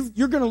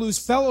you're going to lose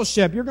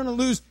fellowship, you're going to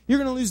lose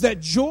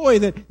that joy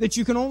that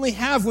you can only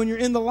have when you're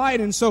in the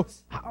light. And so,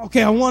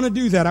 okay, I want to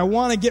do that. I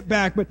want to get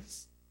back, but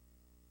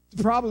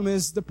the problem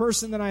is the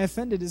person that I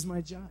offended is my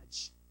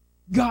judge.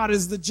 God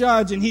is the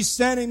judge, and He's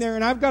standing there,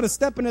 and I've got to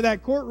step into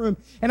that courtroom,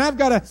 and I've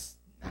got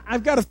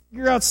to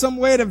figure out some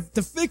way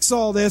to fix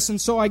all this, and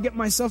so I get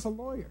myself a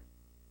lawyer.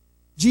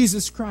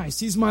 Jesus Christ.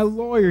 He's my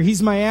lawyer.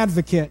 He's my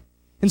advocate.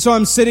 And so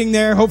I'm sitting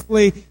there,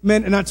 hopefully,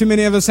 not too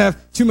many of us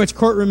have too much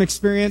courtroom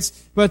experience,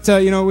 but,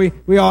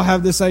 we all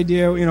have this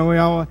idea,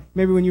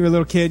 maybe when you were a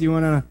little kid, you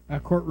went on a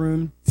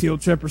courtroom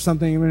field trip or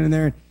something, you went in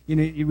there,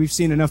 and, we've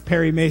seen enough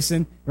Perry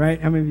Mason,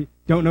 right? How many of you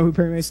don't know who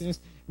Perry Mason is?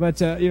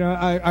 But,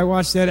 I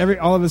watched that.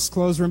 All of his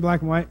clothes were in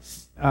black and white.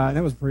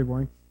 That was pretty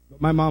boring.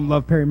 But my mom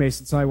loved Perry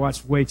Mason, so I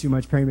watched way too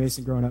much Perry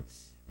Mason growing up.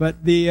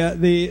 But the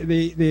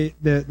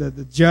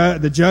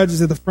judge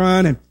is at the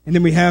front, and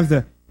then we have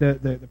the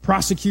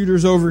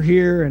prosecutors over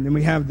here, and then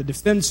we have the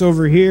defense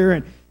over here,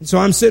 and so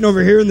I'm sitting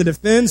over here in the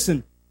defense,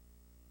 and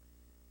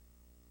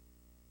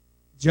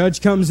the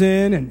judge comes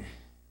in and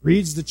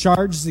reads the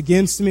charges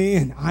against me,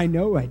 and I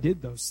know I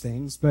did those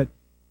things, but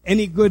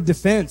any good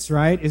defense,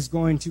 right, is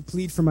going to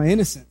plead for my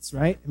innocence,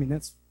 right? I mean,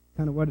 that's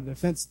kind of what a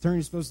defense attorney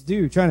is supposed to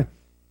do, trying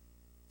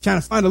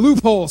to find a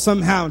loophole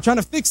somehow, and trying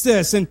to fix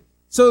this. And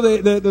so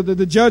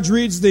the judge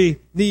reads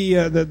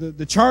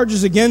the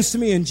charges against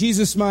me, and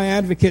Jesus, my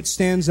advocate,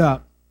 stands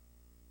up.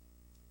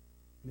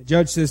 And the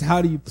judge says,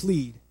 "How do you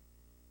plead?"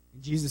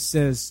 And Jesus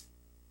says,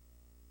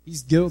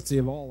 "He's guilty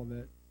of all of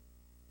it."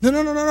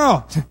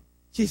 No.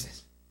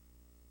 Jesus,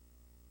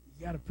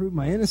 you got to prove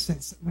my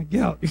innocence, my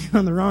guilt. You're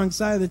on the wrong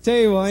side of the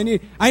table. I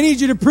need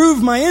you to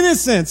prove my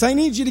innocence. I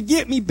need you to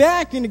get me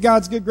back into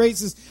God's good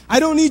graces. I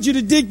don't need you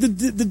to dig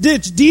the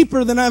ditch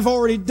deeper than I've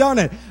already done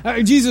it.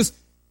 Jesus,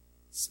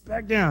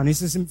 back down. He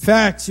says, "In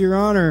fact, Your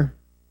Honor,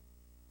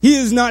 he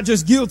is not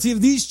just guilty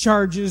of these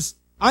charges.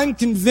 I'm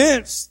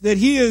convinced that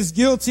he is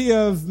guilty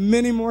of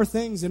many more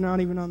things that are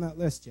not even on that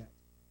list yet.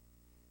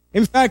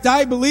 In fact,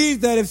 I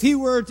believe that if you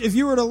were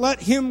to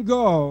let him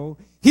go,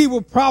 he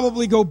will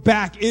probably go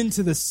back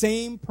into the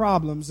same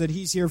problems that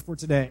he's here for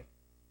today."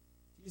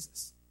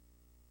 Jesus,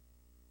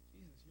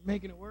 you're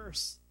making it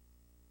worse.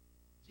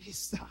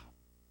 Jesus, stop.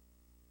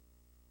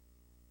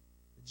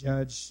 The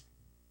judge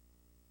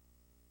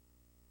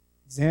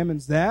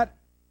examines that,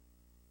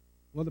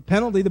 Well, the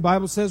penalty, the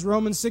Bible says,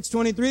 Romans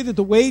 6:23, that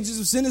the wages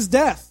of sin is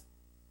death.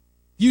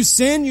 If you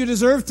sin, you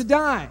deserve to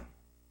die.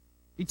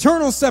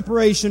 Eternal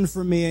separation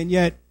from me. And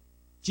yet,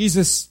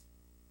 Jesus,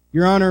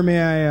 Your Honor,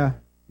 may I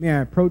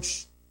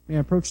approach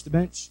the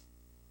bench?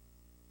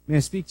 May I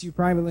speak to you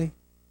privately? And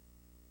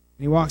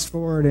he walks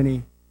forward and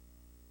he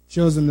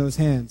shows him those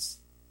hands.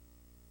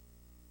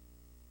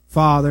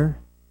 Father,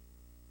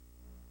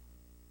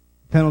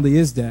 the penalty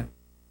is death.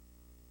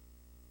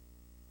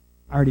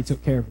 I already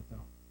took care of it, though.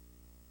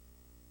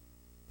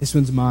 This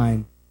one's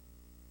mine.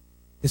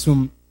 This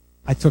one,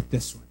 I took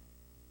this one.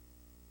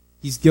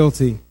 He's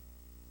guilty,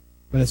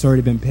 but it's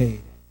already been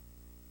paid.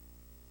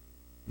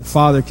 The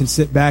Father can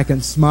sit back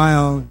and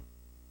smile and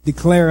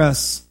declare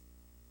us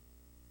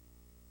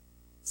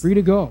free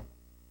to go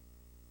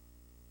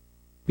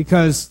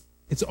because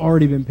it's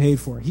already been paid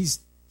for. He's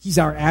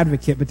our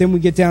advocate. But then we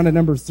get down to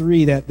number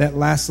 3, that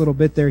last little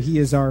bit there. He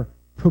is our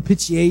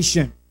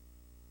propitiation.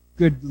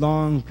 Good,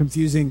 long,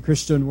 confusing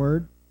Christian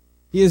word.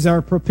 He is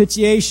our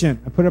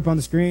propitiation. I put it up on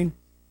the screen,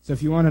 so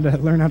if you wanted to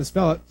learn how to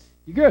spell it,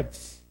 you're good.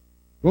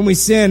 When we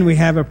sin, we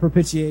have a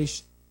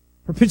propitiation.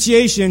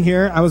 Propitiation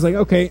here, I was like,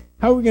 okay,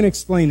 how are we going to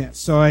explain this?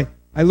 So I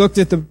looked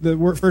at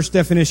the first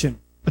definition,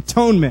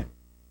 atonement.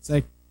 It's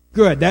like,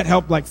 good, that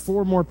helped like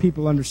 4 more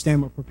people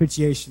understand what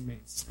propitiation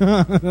means.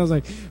 I was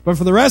like, but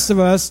for the rest of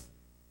us,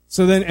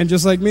 so then, and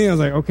just like me, I was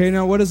like, okay,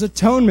 now what does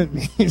atonement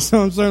mean?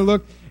 So I'm starting to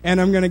look, and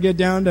I'm going to get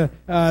down to,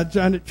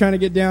 trying to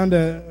get down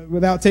to,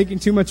 without taking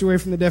too much away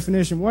from the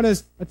definition. What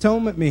does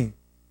atonement mean?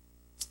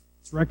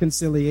 It's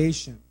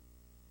reconciliation.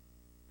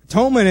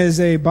 Atonement is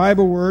a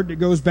Bible word that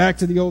goes back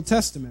to the Old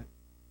Testament.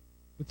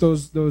 With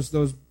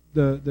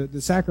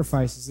the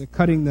sacrifices, the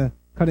cutting the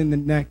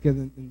neck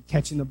and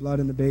catching the blood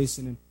in the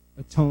basin and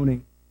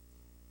atoning.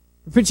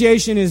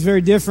 Propitiation is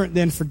very different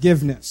than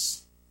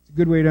forgiveness. It's a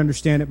good way to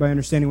understand it by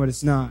understanding what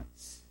it's not.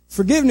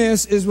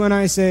 Forgiveness is when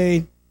I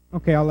say,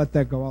 okay, I'll let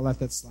that go, I'll let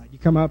that slide. You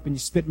come up and you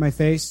spit in my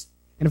face,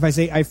 and if I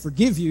say, I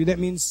forgive you, that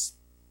means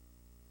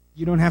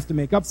you don't have to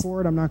make up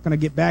for it. I'm not going to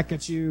get back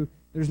at you.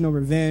 There's no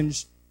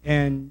revenge,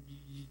 and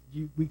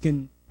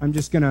I'm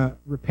just going to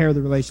repair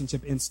the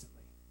relationship instantly.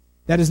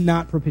 That is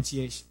not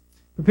propitiation.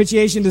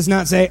 Propitiation does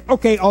not say,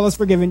 okay, all is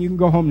forgiven, you can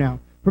go home now.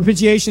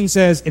 Propitiation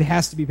says it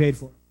has to be paid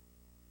for.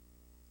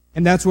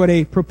 And that's what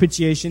a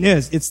propitiation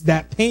is. It's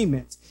that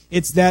payment.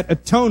 It's that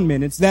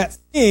atonement. It's that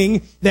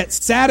thing that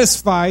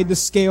satisfied the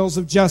scales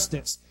of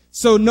justice.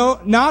 So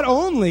not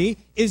only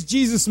is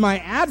Jesus my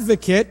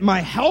advocate,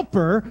 my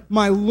helper,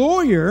 my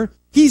lawyer,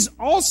 he's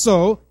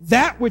also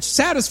that which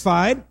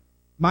satisfied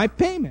my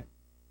payment.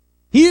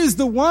 He is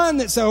the one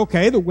that said,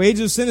 okay, the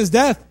wages of sin is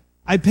death.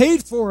 I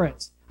paid for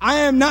it.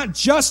 I am not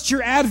just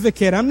your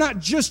advocate. I'm not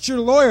just your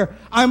lawyer.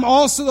 I'm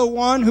also the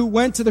one who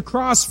went to the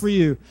cross for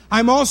you.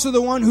 I'm also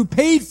the one who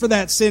paid for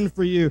that sin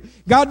for you.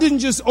 God didn't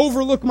just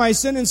overlook my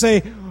sin and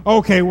say,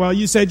 okay, well,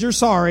 you said you're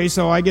sorry,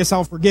 so I guess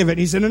I'll forgive it.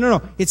 He said,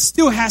 no. It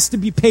still has to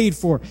be paid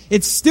for.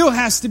 It still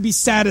has to be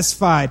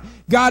satisfied.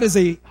 God is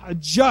a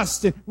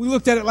just, and we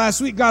looked at it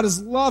last week. God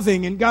is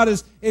loving, and God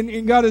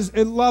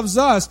loves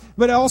us,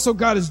 but also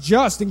God is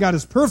just and God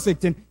is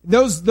perfect, and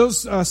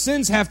those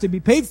sins have to be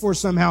paid for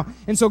somehow.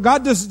 And so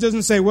God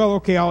doesn't say, well,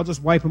 okay, I'll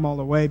just wipe them all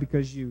away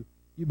because you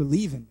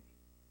believe in me.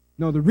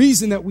 No, the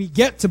reason that we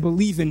get to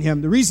believe in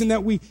Him, the reason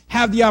that we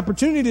have the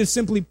opportunity to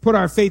simply put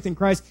our faith in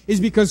Christ is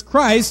because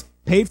Christ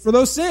paid for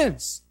those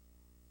sins.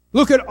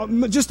 Look at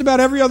just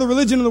about every other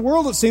religion in the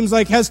world, it seems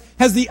like, has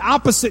the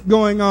opposite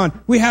going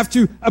on. We have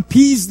to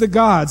appease the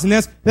gods. And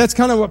that's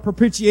kind of what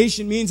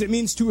propitiation means. It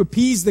means to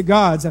appease the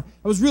gods. I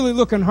was really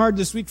looking hard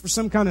this week for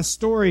some kind of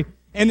story,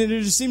 and it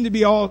just seemed to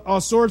be all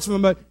sorts of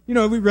them. But,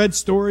 we read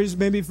stories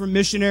maybe from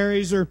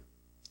missionaries or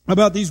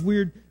about these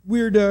weird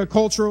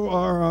cultural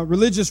or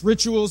religious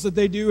rituals that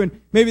they do, and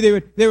maybe they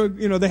would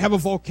they have a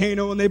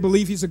volcano and they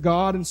believe he's a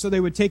god, and so they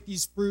would take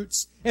these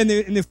fruits and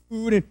the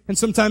food, and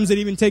sometimes they'd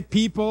even take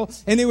people,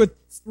 and they would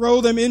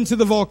throw them into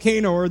the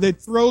volcano, or they'd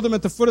throw them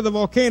at the foot of the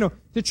volcano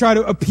to try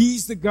to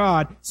appease the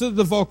god, so that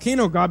the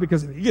volcano god,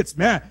 because if he gets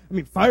mad,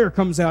 fire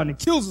comes out and it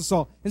kills us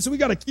all, and so we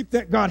got to keep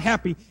that god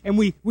happy, and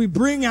we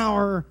bring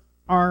our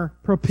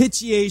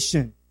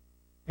propitiation.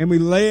 And we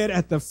lay it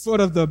at the foot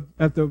of the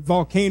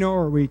volcano,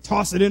 or we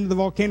toss it into the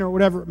volcano, or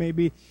whatever it may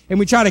be, and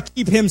we try to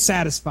keep him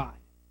satisfied.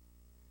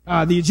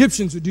 The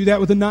Egyptians would do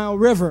that with the Nile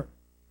River.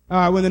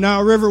 When the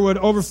Nile River would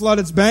overflood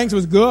its banks, it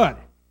was good,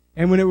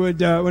 and when it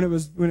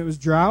was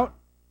drought,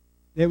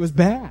 it was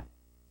bad.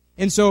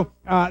 And so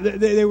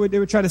they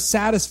would try to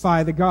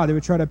satisfy the god. They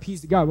would try to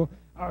appease the god. Well,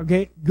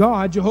 okay,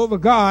 Jehovah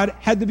God,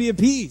 had to be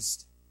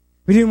appeased,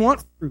 but he didn't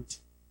want fruit.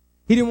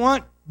 He didn't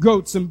want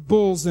goats and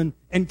bulls and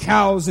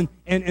cows and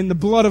the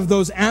blood of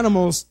those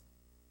animals.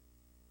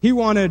 He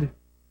wanted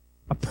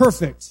a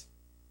perfect,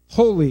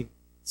 holy,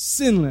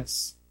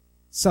 sinless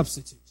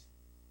substitute.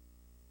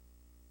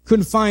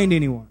 Couldn't find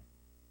anyone.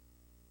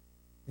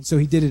 And so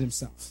he did it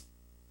himself.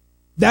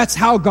 That's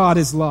how God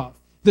is love.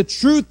 The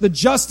truth, the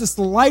justice,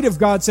 the light of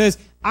God says,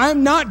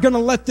 I'm not going to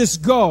let this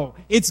go.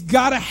 It's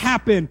got to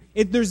happen.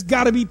 There's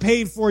got to be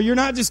paid for. You're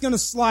not just going to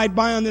slide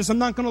by on this. I'm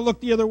not going to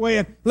look the other way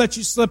and let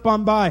you slip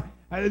on by.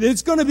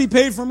 It's going to be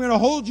paid for. I'm going to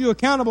hold you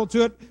accountable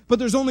to it. But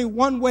there's only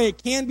one way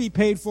it can be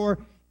paid for,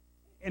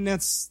 and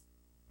that's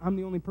I'm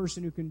the only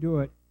person who can do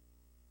it.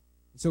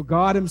 So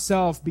God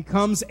himself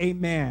becomes a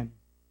man,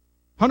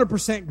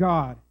 100%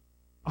 God,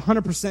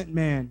 100%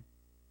 man.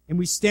 And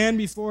we stand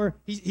before,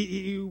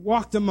 he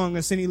walked among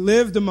us and he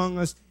lived among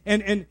us.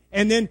 And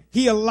then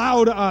he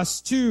allowed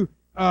us to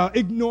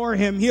ignore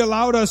him. He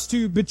allowed us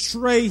to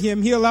betray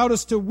him. He allowed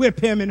us to whip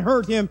him and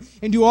hurt him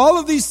and do all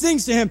of these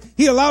things to him.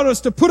 He allowed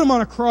us to put him on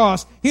a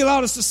cross. He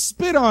allowed us to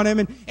spit on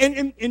him.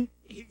 And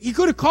he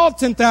could have called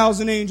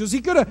 10,000 angels.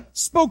 He could have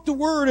spoke the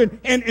word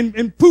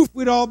and poof,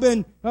 we'd all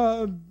been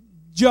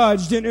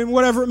judged and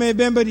whatever it may have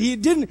been, but he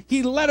didn't.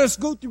 He let us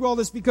go through all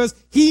this because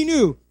he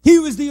knew he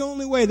was the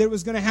only way that it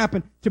was going to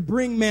happen to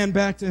bring man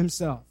back to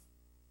himself.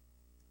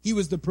 He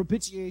was the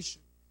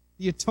propitiation,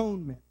 the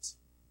atonement,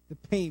 the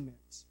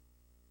payment,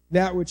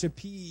 that which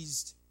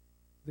appeased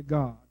the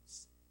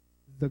gods,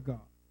 the God,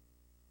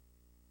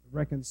 the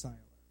reconciler.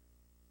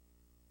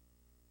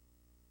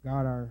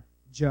 God, our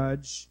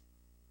judge,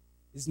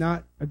 is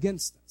not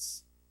against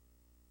us.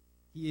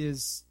 He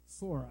is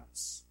for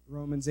us.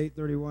 Romans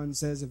 8:31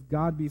 says, if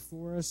God be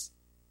for us,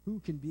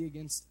 who can be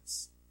against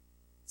us?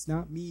 It's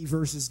not me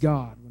versus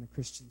God when a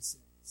Christian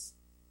sins.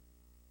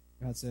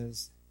 God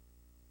says,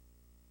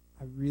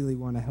 I really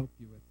want to help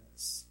you with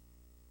this.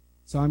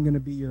 So I'm going to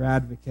be your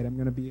advocate. I'm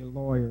going to be a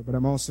lawyer, but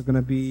I'm also going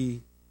to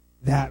be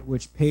that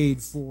which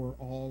paid for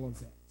all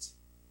of it.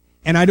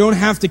 And I don't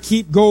have to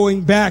keep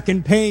going back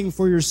and paying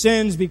for your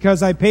sins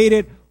because I paid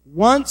it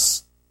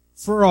once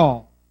for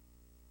all.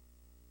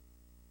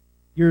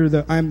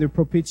 I'm the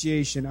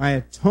propitiation. I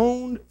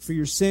atoned for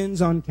your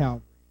sins on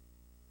Calvary.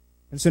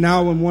 And so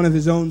now when one of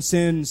his own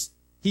sins,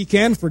 he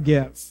can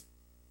forgive.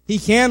 He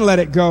can let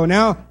it go.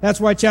 Now,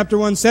 that's why chapter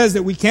 1 says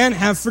that we can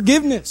have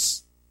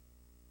forgiveness.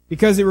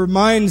 Because it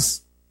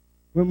reminds,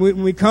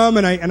 when we come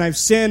and I've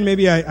sinned,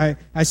 maybe I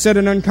said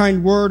an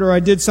unkind word or I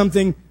did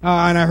something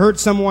and I hurt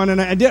someone and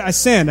I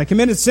sinned. I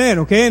committed sin,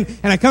 okay?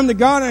 And I come to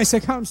God and I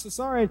say, God, I'm so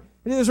sorry.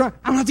 I did this wrong.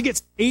 I don't have to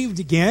get saved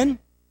again.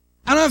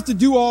 I don't have to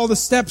do all the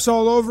steps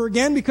all over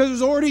again because it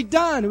was already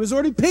done. It was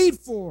already paid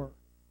for.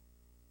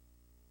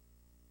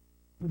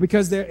 But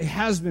because it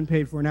has been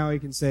paid for, now he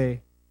can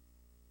say,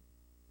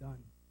 done.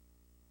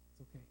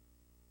 It's okay.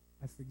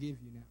 I forgive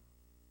you now.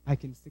 I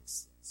can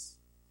fix this.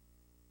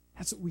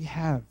 That's what we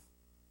have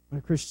when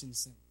a Christian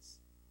sins.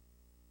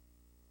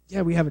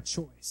 Yeah, we have a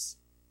choice.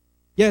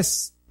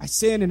 Yes, I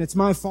sinned and it's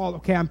my fault.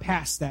 Okay, I'm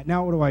past that.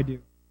 Now what do?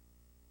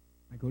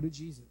 I go to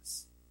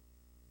Jesus.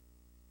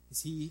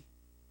 Because he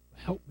will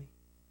help me.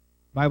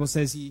 The Bible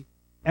says he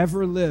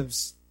ever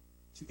lives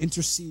to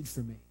intercede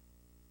for me.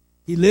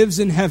 He lives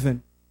in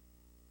heaven.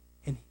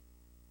 And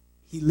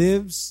he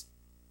lives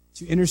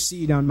to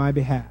intercede on my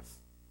behalf.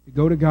 To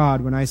go to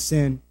God when I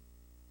sin.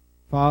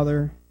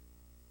 Father,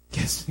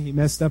 guess he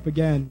messed up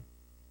again.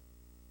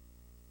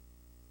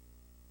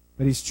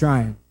 But he's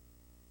trying.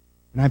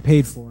 And I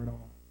paid for it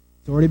all.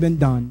 It's already been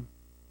done.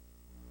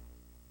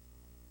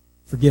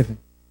 Forgiven.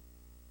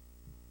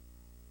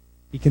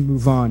 He can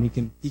move on.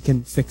 He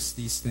can fix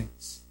these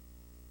things.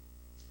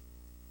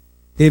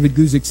 David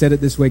Guzik said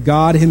it this way,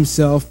 God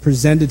himself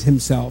presented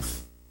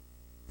himself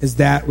as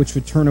that which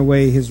would turn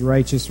away his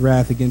righteous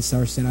wrath against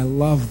our sin. I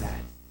love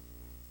that.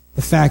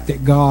 The fact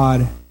that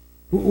God,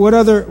 what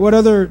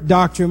other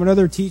doctrine, what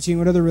other teaching,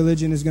 what other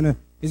religion is going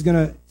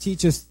to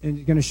teach us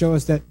and going to show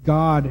us that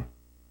God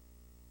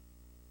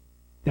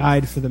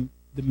died for the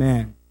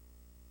man?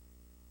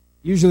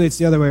 Usually it's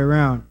the other way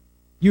around.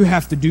 You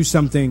have to do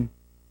something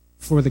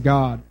for the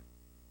God.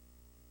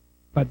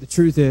 But the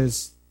truth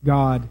is,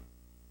 God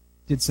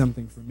did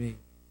something for me.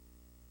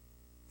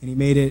 And he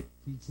made it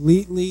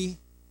completely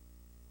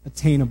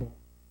attainable.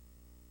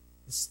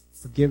 This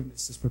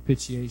forgiveness, this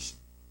propitiation,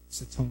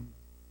 this atonement.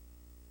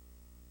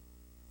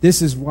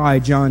 This is why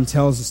John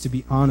tells us to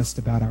be honest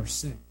about our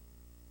sin.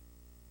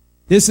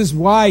 This is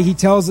why he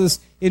tells us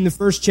in the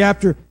first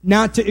chapter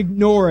not to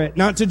ignore it,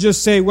 not to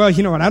just say, well,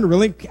 you know what, I don't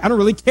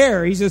really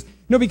care. He says,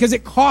 no, because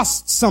it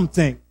costs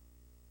something.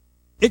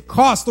 It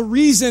costs. The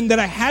reason that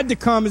I had to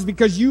come is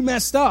because you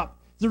messed up.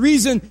 The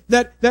reason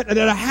that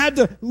I had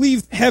to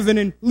leave heaven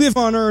and live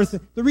on earth,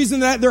 the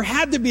reason that there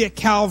had to be a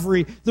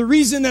Calvary, the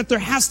reason that there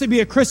has to be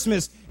a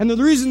Christmas, and the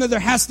reason that there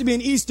has to be an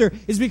Easter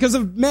is because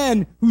of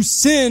men who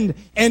sinned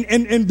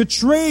and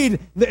betrayed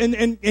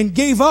and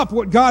gave up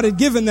what God had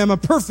given them, a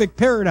perfect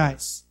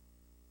paradise.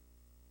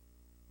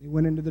 They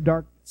went into the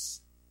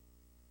darkness.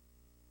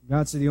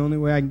 God said, the only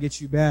way I can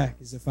get you back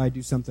is if I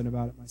do something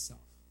about it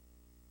myself.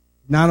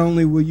 Not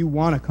only will you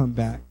want to come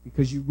back,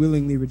 because you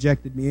willingly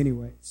rejected me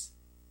anyways,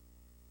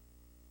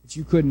 but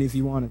you couldn't if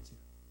you wanted to.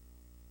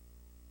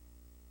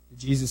 But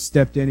Jesus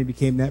stepped in and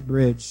became that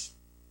bridge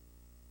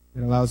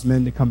that allows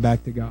men to come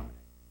back to God.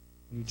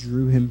 And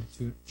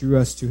he drew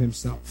us to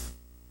himself.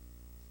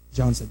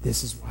 John said,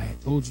 this is why I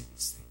told you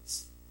these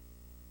things.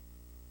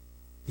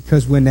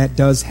 Because when that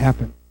does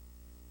happen,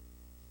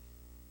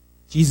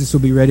 Jesus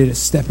will be ready to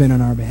step in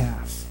on our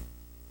behalf.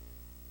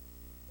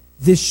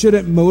 This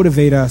shouldn't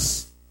motivate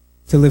us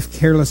to live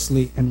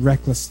carelessly and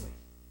recklessly.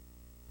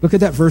 Look at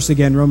that verse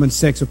again, Romans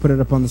 6. We'll put it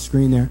up on the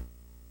screen there.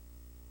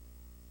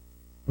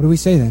 What do we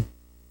say then?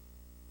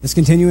 Let's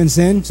continue in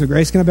sin so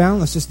grace can abound.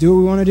 Let's just do what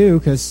we want to do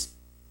because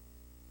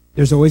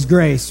there's always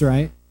grace,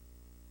 right?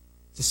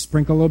 Just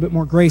sprinkle a little bit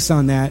more grace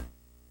on that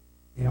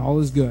and all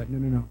is good.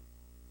 No.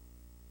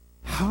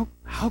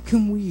 How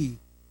can we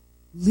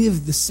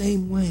live the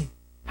same way?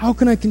 How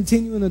can I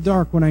continue in the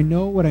dark when I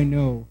know what I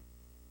know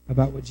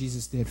about what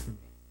Jesus did for me?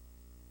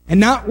 And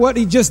not what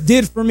he just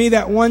did for me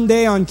that one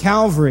day on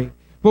Calvary,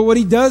 but what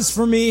he does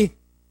for me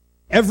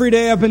every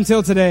day up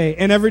until today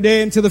and every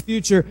day into the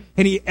future.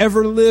 And he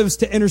ever lives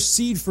to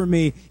intercede for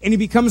me. And he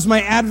becomes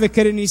my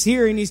advocate and he's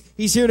here and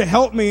he's here to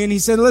help me. And he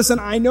said, listen,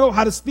 I know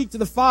how to speak to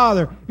the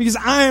Father because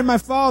I and my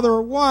Father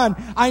are one.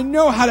 I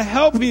know how to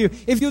help you.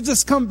 If you'll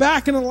just come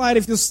back in the light,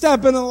 if you'll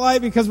step in the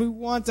light because we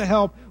want to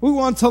help, we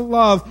want to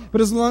love. But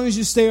as long as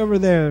you stay over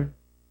there,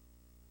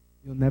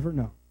 you'll never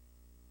know.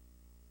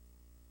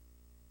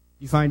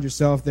 You find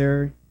yourself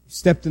there, you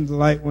stepped into the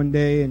light one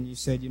day and you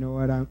said, you know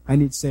what, I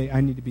need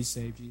to be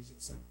saved,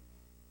 Jesus.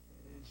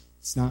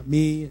 It's not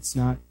me, it's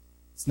not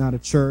a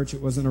church,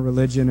 it wasn't a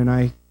religion, and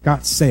I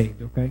got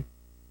saved, okay?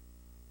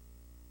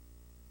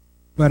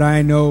 But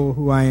I know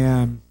who I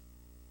am.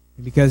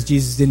 And because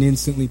Jesus didn't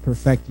instantly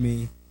perfect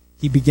me,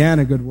 he began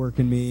a good work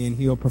in me and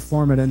he'll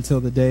perform it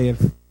until the day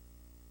of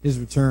his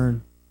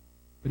return.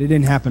 But it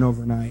didn't happen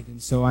overnight.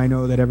 And so I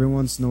know that every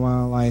once in a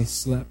while I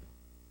slip.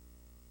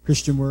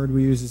 Christian word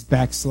we use is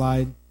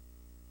backslide.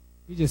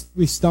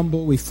 We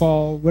stumble, we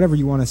fall, whatever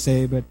you want to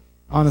say, but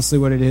honestly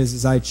what it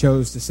is I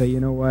chose to say, you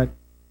know what?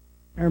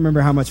 I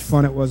remember how much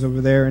fun it was over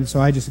there, and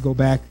so I just go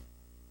back.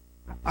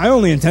 I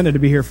only intended to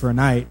be here for a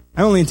night.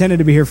 I only intended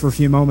to be here for a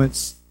few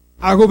moments.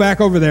 I'll go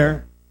back over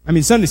there. I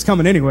mean, Sunday's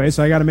coming anyway,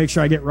 so I got to make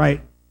sure I get right.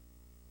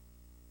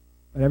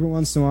 But every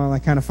once in a while, I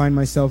kind of find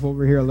myself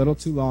over here a little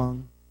too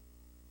long.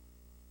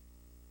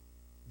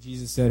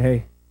 Jesus said,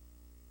 hey,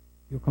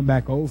 you'll come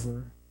back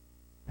over.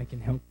 I can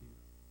help you.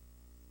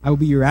 I will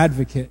be your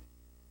advocate.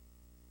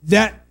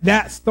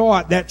 That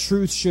thought, that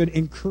truth should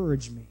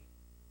encourage me.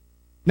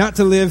 Not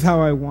to live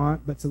how I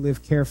want, but to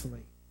live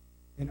carefully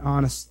and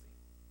honestly.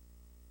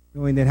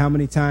 Knowing that how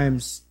many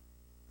times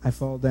I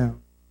fall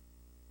down.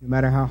 No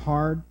matter how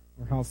hard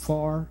or how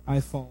far I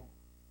fall,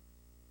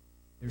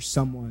 there's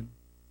someone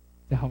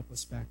to help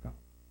us back up.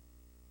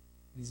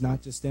 He's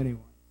not just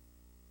anyone.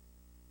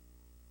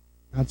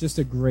 Not just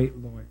a great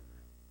lawyer.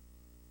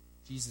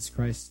 Jesus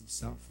Christ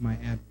himself, my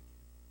advocate.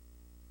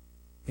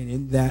 And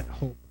in that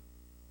hope,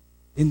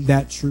 in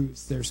that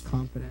truth, there's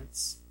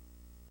confidence.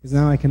 Because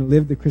now I can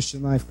live the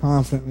Christian life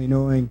confidently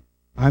knowing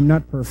I'm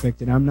not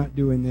perfect and I'm not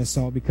doing this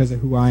all because of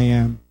who I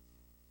am.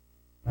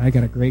 But I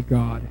got a great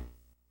God.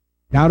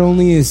 Not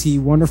only is he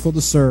wonderful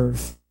to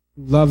serve,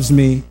 who loves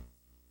me,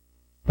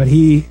 but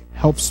he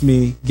helps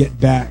me get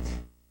back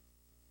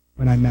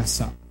when I mess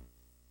up.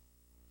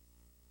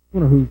 I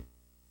wonder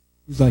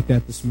who's like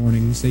that this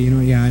morning. You say, you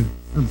know, yeah,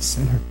 I'm a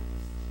sinner.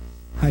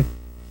 I've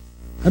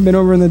been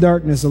over in the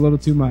darkness a little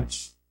too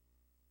much.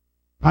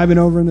 I've been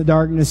over in the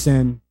darkness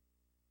and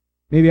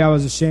maybe I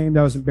was ashamed,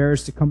 I was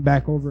embarrassed to come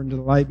back over into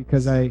the light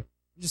because I'm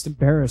just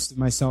embarrassed of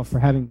myself for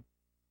having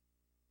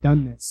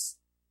done this.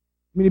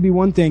 I mean, it'd be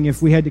one thing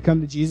if we had to come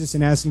to Jesus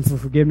and ask him for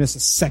forgiveness a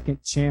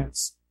second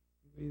chance.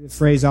 The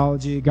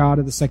phraseology, God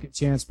of the second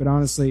chance, but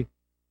honestly,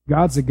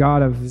 God's a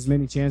God of as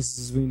many chances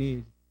as we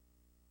need.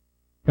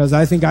 Because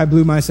I think I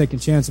blew my second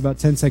chance about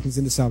 10 seconds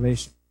into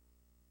salvation.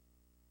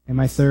 And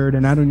my third,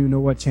 and I don't even know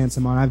what chance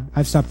I'm on.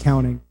 I've stopped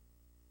counting.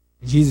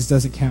 And Jesus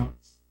doesn't count.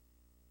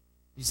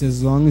 He says,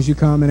 as long as you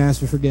come and ask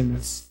for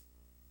forgiveness,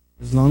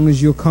 as long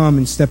as you'll come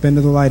and step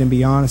into the light and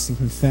be honest and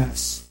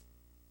confess,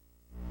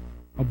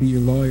 I'll be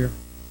your lawyer.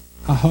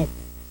 I'll help.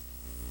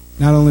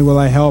 Not only will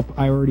I help,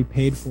 I already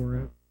paid for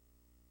it.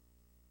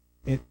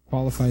 It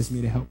qualifies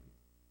me to help you.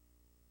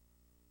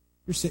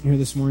 You're sitting here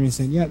this morning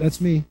saying, yeah,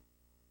 that's me.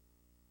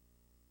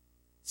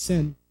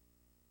 Sin.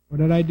 What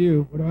did I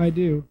do? What do I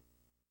do?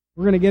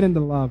 We're going to get into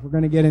love. We're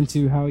going to get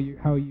into how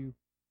you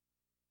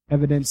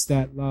evidence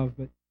that love,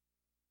 but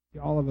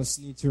all of us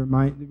need to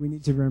remember,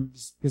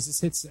 because this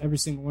hits every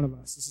single one of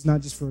us. This is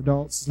not just for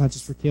adults. It's not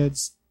just for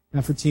kids,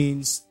 not for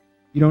teens.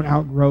 You don't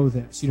outgrow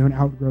this. You don't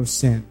outgrow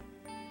sin.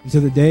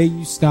 Until the day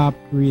you stop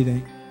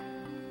breathing,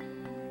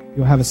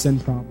 you'll have a sin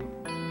problem.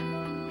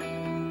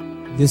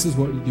 This is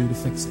what you do to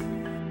fix it.